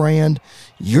this brand.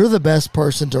 You're the best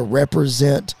person to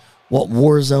represent what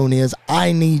Warzone is.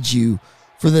 I need you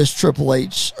for this Triple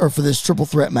H or for this triple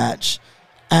threat match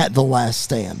at the last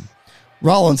stand.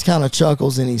 Rollins kind of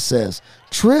chuckles and he says,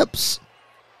 Trips,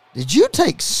 did you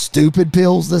take stupid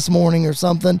pills this morning or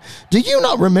something? Do you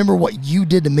not remember what you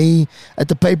did to me at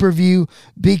the pay-per-view?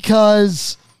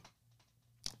 Because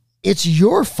it's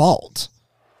your fault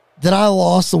that I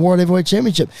lost the World Heavyweight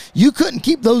Championship. You couldn't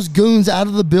keep those goons out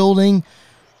of the building,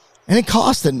 and it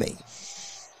costed me.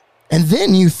 And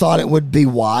then you thought it would be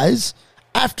wise,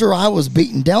 after I was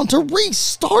beaten down, to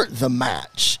restart the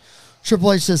match.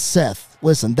 Triple H says, Seth,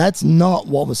 listen, that's not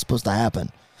what was supposed to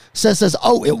happen. Seth says,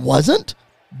 oh, it wasn't?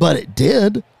 But it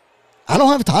did. I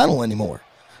don't have a title anymore.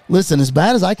 Listen, as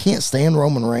bad as I can't stand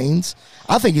Roman Reigns,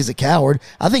 I think he's a coward.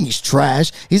 I think he's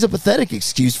trash. He's a pathetic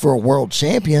excuse for a world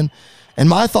champion. And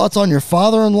my thoughts on your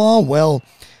father-in-law, well,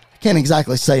 I can't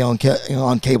exactly say on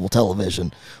cable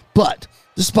television. But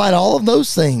despite all of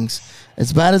those things,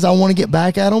 as bad as I want to get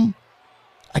back at him,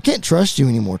 I can't trust you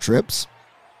anymore, Trips.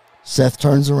 Seth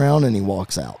turns around and he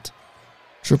walks out.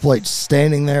 Triple H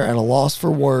standing there at a loss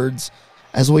for words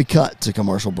as we cut to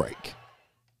commercial break.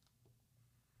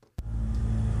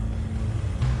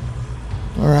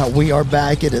 All right, we are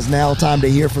back. It is now time to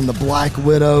hear from the Black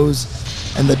Widows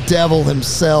and the Devil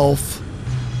himself,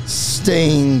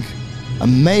 Sting. A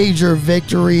major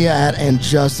victory at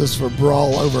Injustice for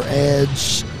Brawl over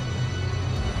Edge.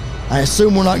 I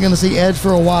assume we're not going to see Edge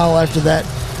for a while after that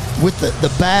with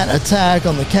the bat attack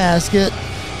on the casket.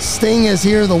 Sting is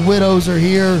here. The Widows are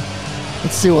here.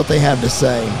 Let's see what they have to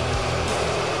say.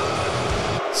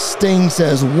 Sting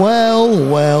says, well,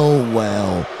 well,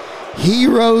 well.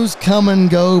 Heroes come and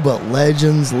go, but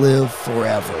legends live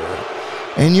forever.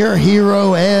 And your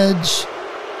hero, Edge,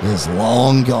 is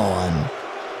long gone.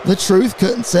 The truth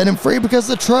couldn't set him free because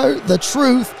the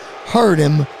truth hurt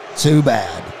him too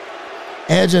bad.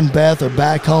 Edge and Beth are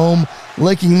back home,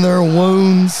 licking their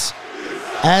wounds,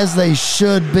 as they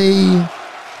should be.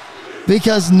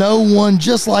 Because no one,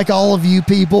 just like all of you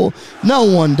people, no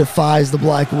one defies the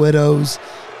Black Widows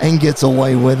and gets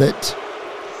away with it.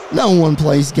 No one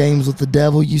plays games with the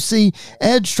devil. You see,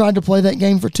 Edge tried to play that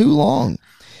game for too long.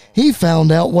 He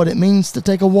found out what it means to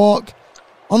take a walk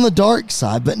on the dark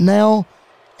side, but now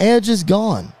Edge is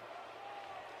gone.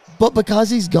 But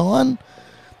because he's gone,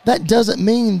 that doesn't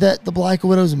mean that the Black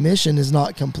Widow's mission is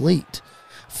not complete.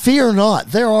 Fear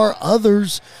not, there are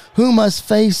others who must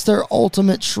face their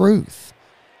ultimate truth.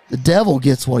 The devil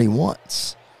gets what he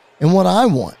wants. And what I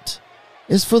want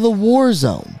is for the war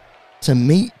zone to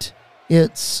meet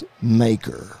its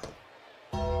maker.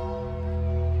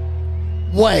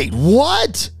 Wait,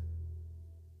 what?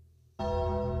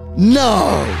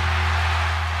 No.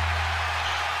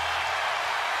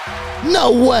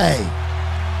 No way.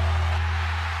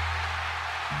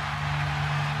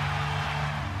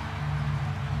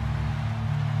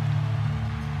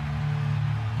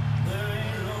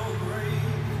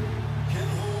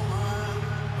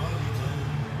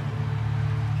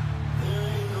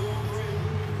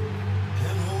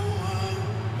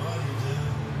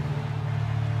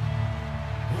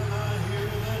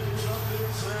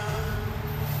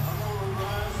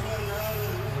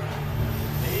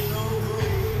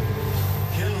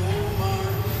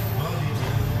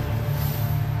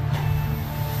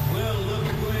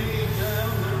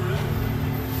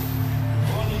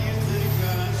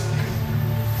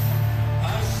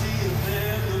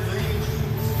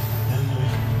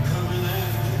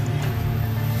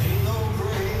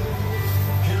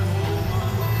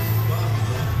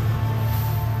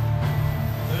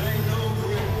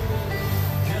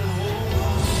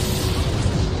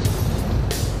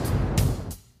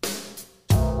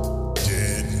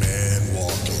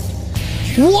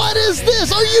 What is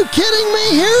this? Are you kidding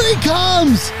me? Here he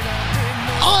comes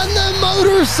on the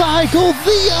motorcycle.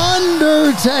 The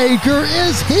Undertaker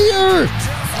is here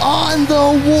on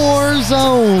the War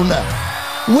Zone.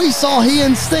 We saw he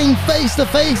and Sting face to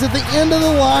face at the end of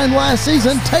the line last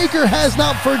season. Taker has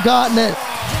not forgotten it.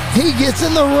 He gets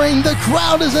in the ring. The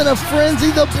crowd is in a frenzy.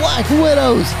 The Black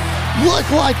Widows look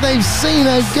like they've seen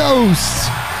a ghost.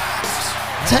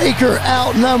 Taker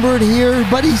outnumbered here,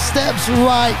 but he steps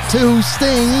right to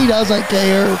Sting. He doesn't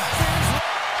care.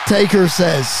 Taker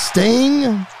says,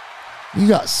 Sting, you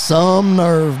got some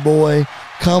nerve, boy,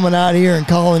 coming out here and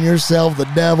calling yourself the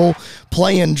devil,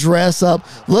 playing dress up,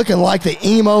 looking like the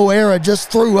emo era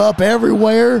just threw up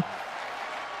everywhere.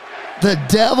 The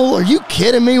devil? Are you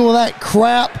kidding me with that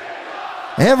crap?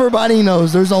 Everybody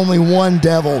knows there's only one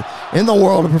devil in the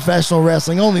world of professional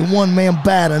wrestling. Only one man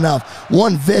bad enough,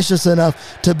 one vicious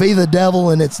enough to be the devil,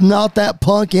 and it's not that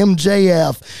punk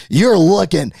MJF. You're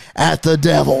looking at the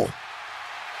devil.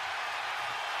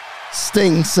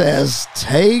 Sting says,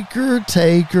 Taker,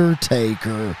 Taker,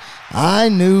 Taker. I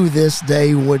knew this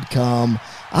day would come.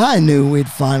 I knew we'd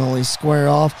finally square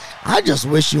off. I just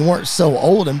wish you weren't so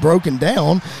old and broken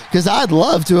down, because I'd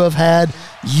love to have had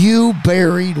you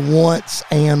buried once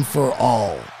and for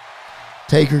all.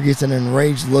 Taker gets an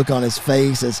enraged look on his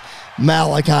face as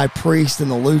Malachi Priest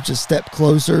and the Lucha step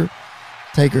closer.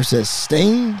 Taker says,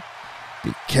 Sting,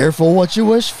 be careful what you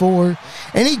wish for.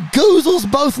 And he goozles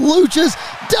both Luchas.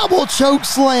 Double choke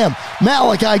slam.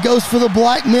 Malachi goes for the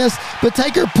Black Mist, but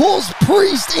Taker pulls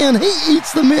Priest in. He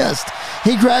eats the mist.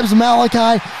 He grabs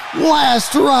Malachi.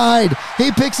 Last ride.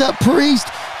 He picks up Priest.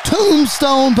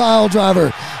 Tombstone pile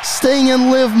driver. Sting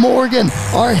and Liv Morgan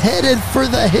are headed for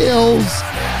the hills.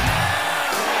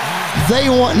 They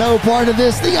want no part of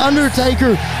this. The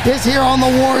Undertaker is here on the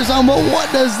War Zone, but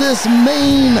what does this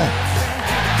mean?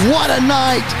 What a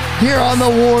night here on the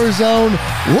War Zone.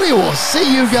 We will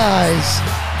see you guys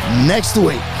next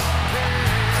week.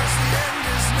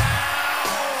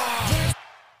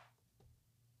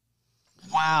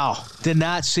 Wow, did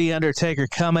not see Undertaker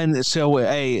coming. So,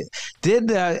 to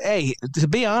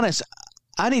be honest,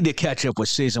 I need to catch up with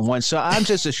season 1. So I'm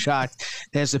just as shocked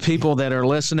as the people that are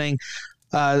listening.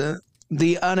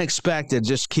 The unexpected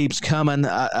just keeps coming.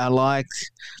 I like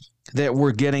that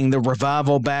we're getting the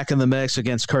Revival back in the mix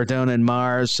against Cardona and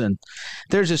Mars, and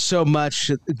there's just so much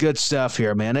good stuff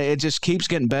here, man. It just keeps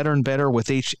getting better and better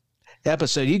with each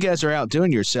episode. You guys are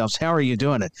outdoing yourselves. How are you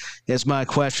doing it? Is my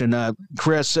question.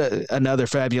 Chris, another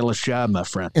fabulous job, my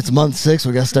friend. It's month 6.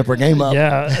 We got to step our game up.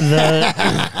 Yeah,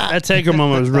 that Taker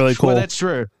moment was really cool. Well, that's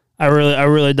true. I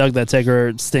really dug that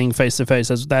Taker Sting face to face.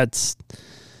 That's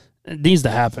it needs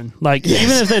to happen. Like,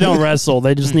 even if they don't wrestle,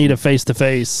 they just need a face to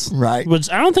face, right?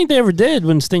 Which I don't think they ever did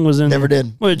when Sting was in. Never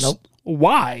did. Which nope.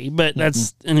 Why? But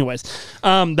that's anyways.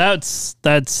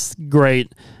 That's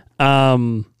great.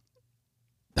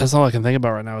 That's all I can think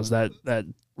about right now is that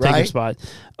Taker spot.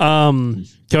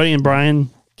 Cody and Brian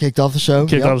kicked off the show.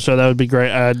 That would be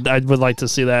great. I would like to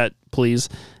see that, please.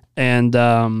 And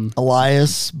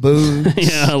Elias, Boogs.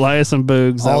 Yeah, Elias and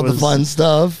Boogs. All the fun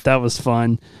stuff. That was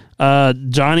fun.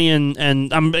 Johnny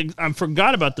and I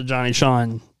forgot about the Johnny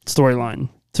Sean storyline,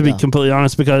 to be completely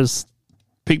honest, because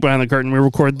peek behind the curtain, we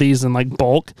record these in like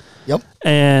bulk. Yep.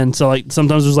 And so like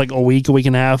sometimes there's like a week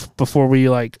and a half before we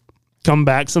like come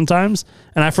back sometimes,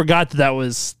 and I forgot that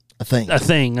was a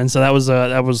thing. And so that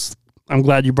was I'm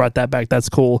glad you brought that back. That's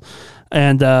cool.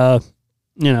 And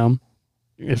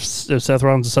if Seth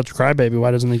Rollins is such a crybaby, why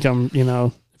doesn't he come,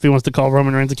 if he wants to call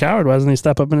Roman Reigns a coward, why doesn't he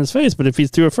step up in his face? But if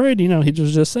he's too afraid, he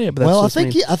just say it. But that's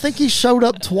I think he showed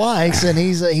up twice, and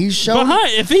he's shown behind.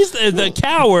 If he's the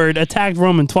coward, attacked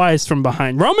Roman twice from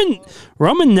behind.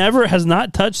 Roman never has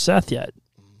not touched Seth yet.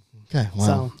 Okay,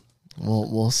 well,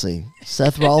 we'll see.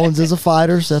 Seth Rollins is a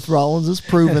fighter. Seth Rollins has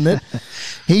proven it.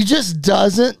 He just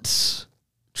doesn't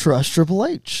trust Triple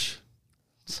H.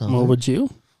 So, well, would you?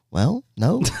 Well,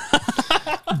 no.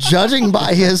 Judging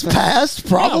by his past,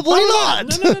 probably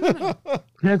not.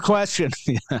 No question.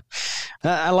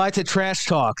 I like the trash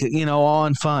talk, all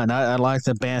in fun. I like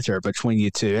the banter between you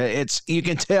two. You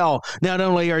can tell not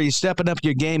only are you stepping up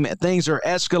your game, things are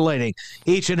escalating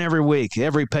each and every week,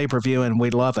 every pay-per-view, and we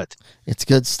love it. It's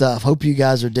good stuff. Hope you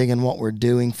guys are digging what we're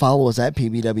doing. Follow us at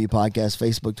PBW Podcast,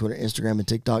 Facebook, Twitter, Instagram, and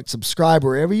TikTok. Subscribe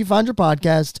wherever you find your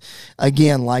podcast.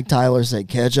 Again, like Tyler said,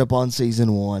 catch up on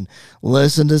season 1.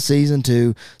 Listen to season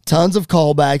 2. Tons of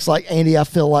callbacks. Like Andy, I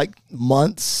feel like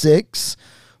month 6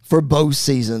 for both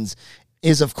seasons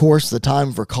is, of course, the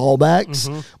time for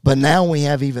callbacks, but now we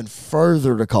have even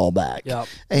further to call back. Yep.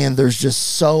 And there's just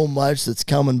so much that's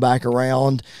coming back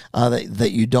around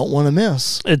that you don't want to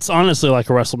miss. It's honestly like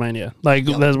a WrestleMania. Like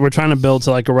we're trying to build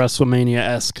to like a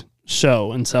WrestleMania-esque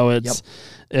show, and so it's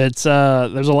there's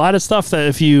a lot of stuff that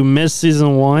if you miss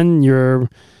season 1, you're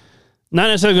not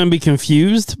necessarily going to be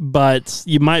confused, but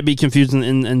you might be confused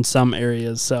in some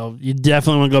areas. So you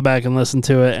definitely want to go back and listen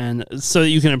to it, and so that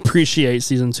you can appreciate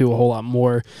season 2 a whole lot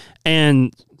more,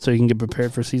 and so you can get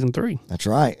prepared for season 3. That's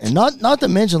right. And not to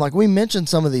mention, like we mentioned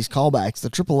some of these callbacks, the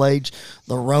Triple H,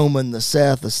 the Roman, the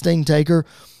Seth, the Sting Taker.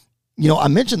 I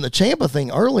mentioned the Ciampa thing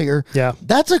earlier. Yeah.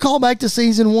 That's a callback to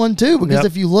season 1 too, because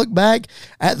if you look back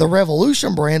at the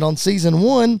Revolution brand on season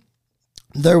 1,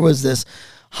 there was this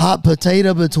hot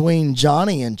potato between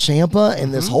Johnny and Ciampa,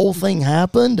 and this whole thing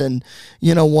happened, and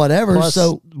whatever. Plus,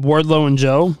 so Wardlow and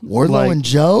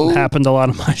Joe happened a lot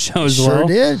of my shows. Sure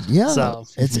did, yeah. So.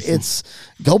 It's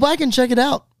go back and check it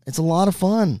out. It's a lot of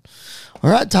fun.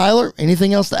 All right, Tyler.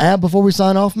 Anything else to add before we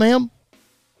sign off, ma'am?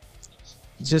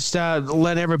 Just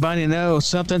let everybody know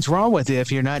something's wrong with you if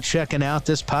you're not checking out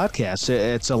this podcast.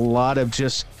 It's a lot of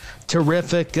just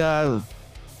terrific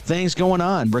things going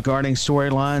on regarding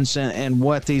storylines and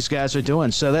what these guys are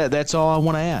doing. So that's all I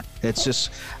want to add. It's just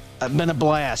been a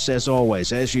blast, as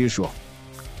always, as usual.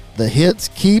 The hits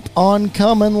keep on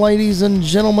coming, ladies and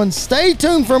gentlemen. Stay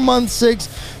tuned for month 6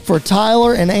 for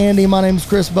Tyler and Andy. My name's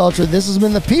Chris Belcher. This has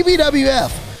been the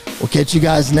PBWF. We'll catch you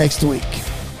guys next week.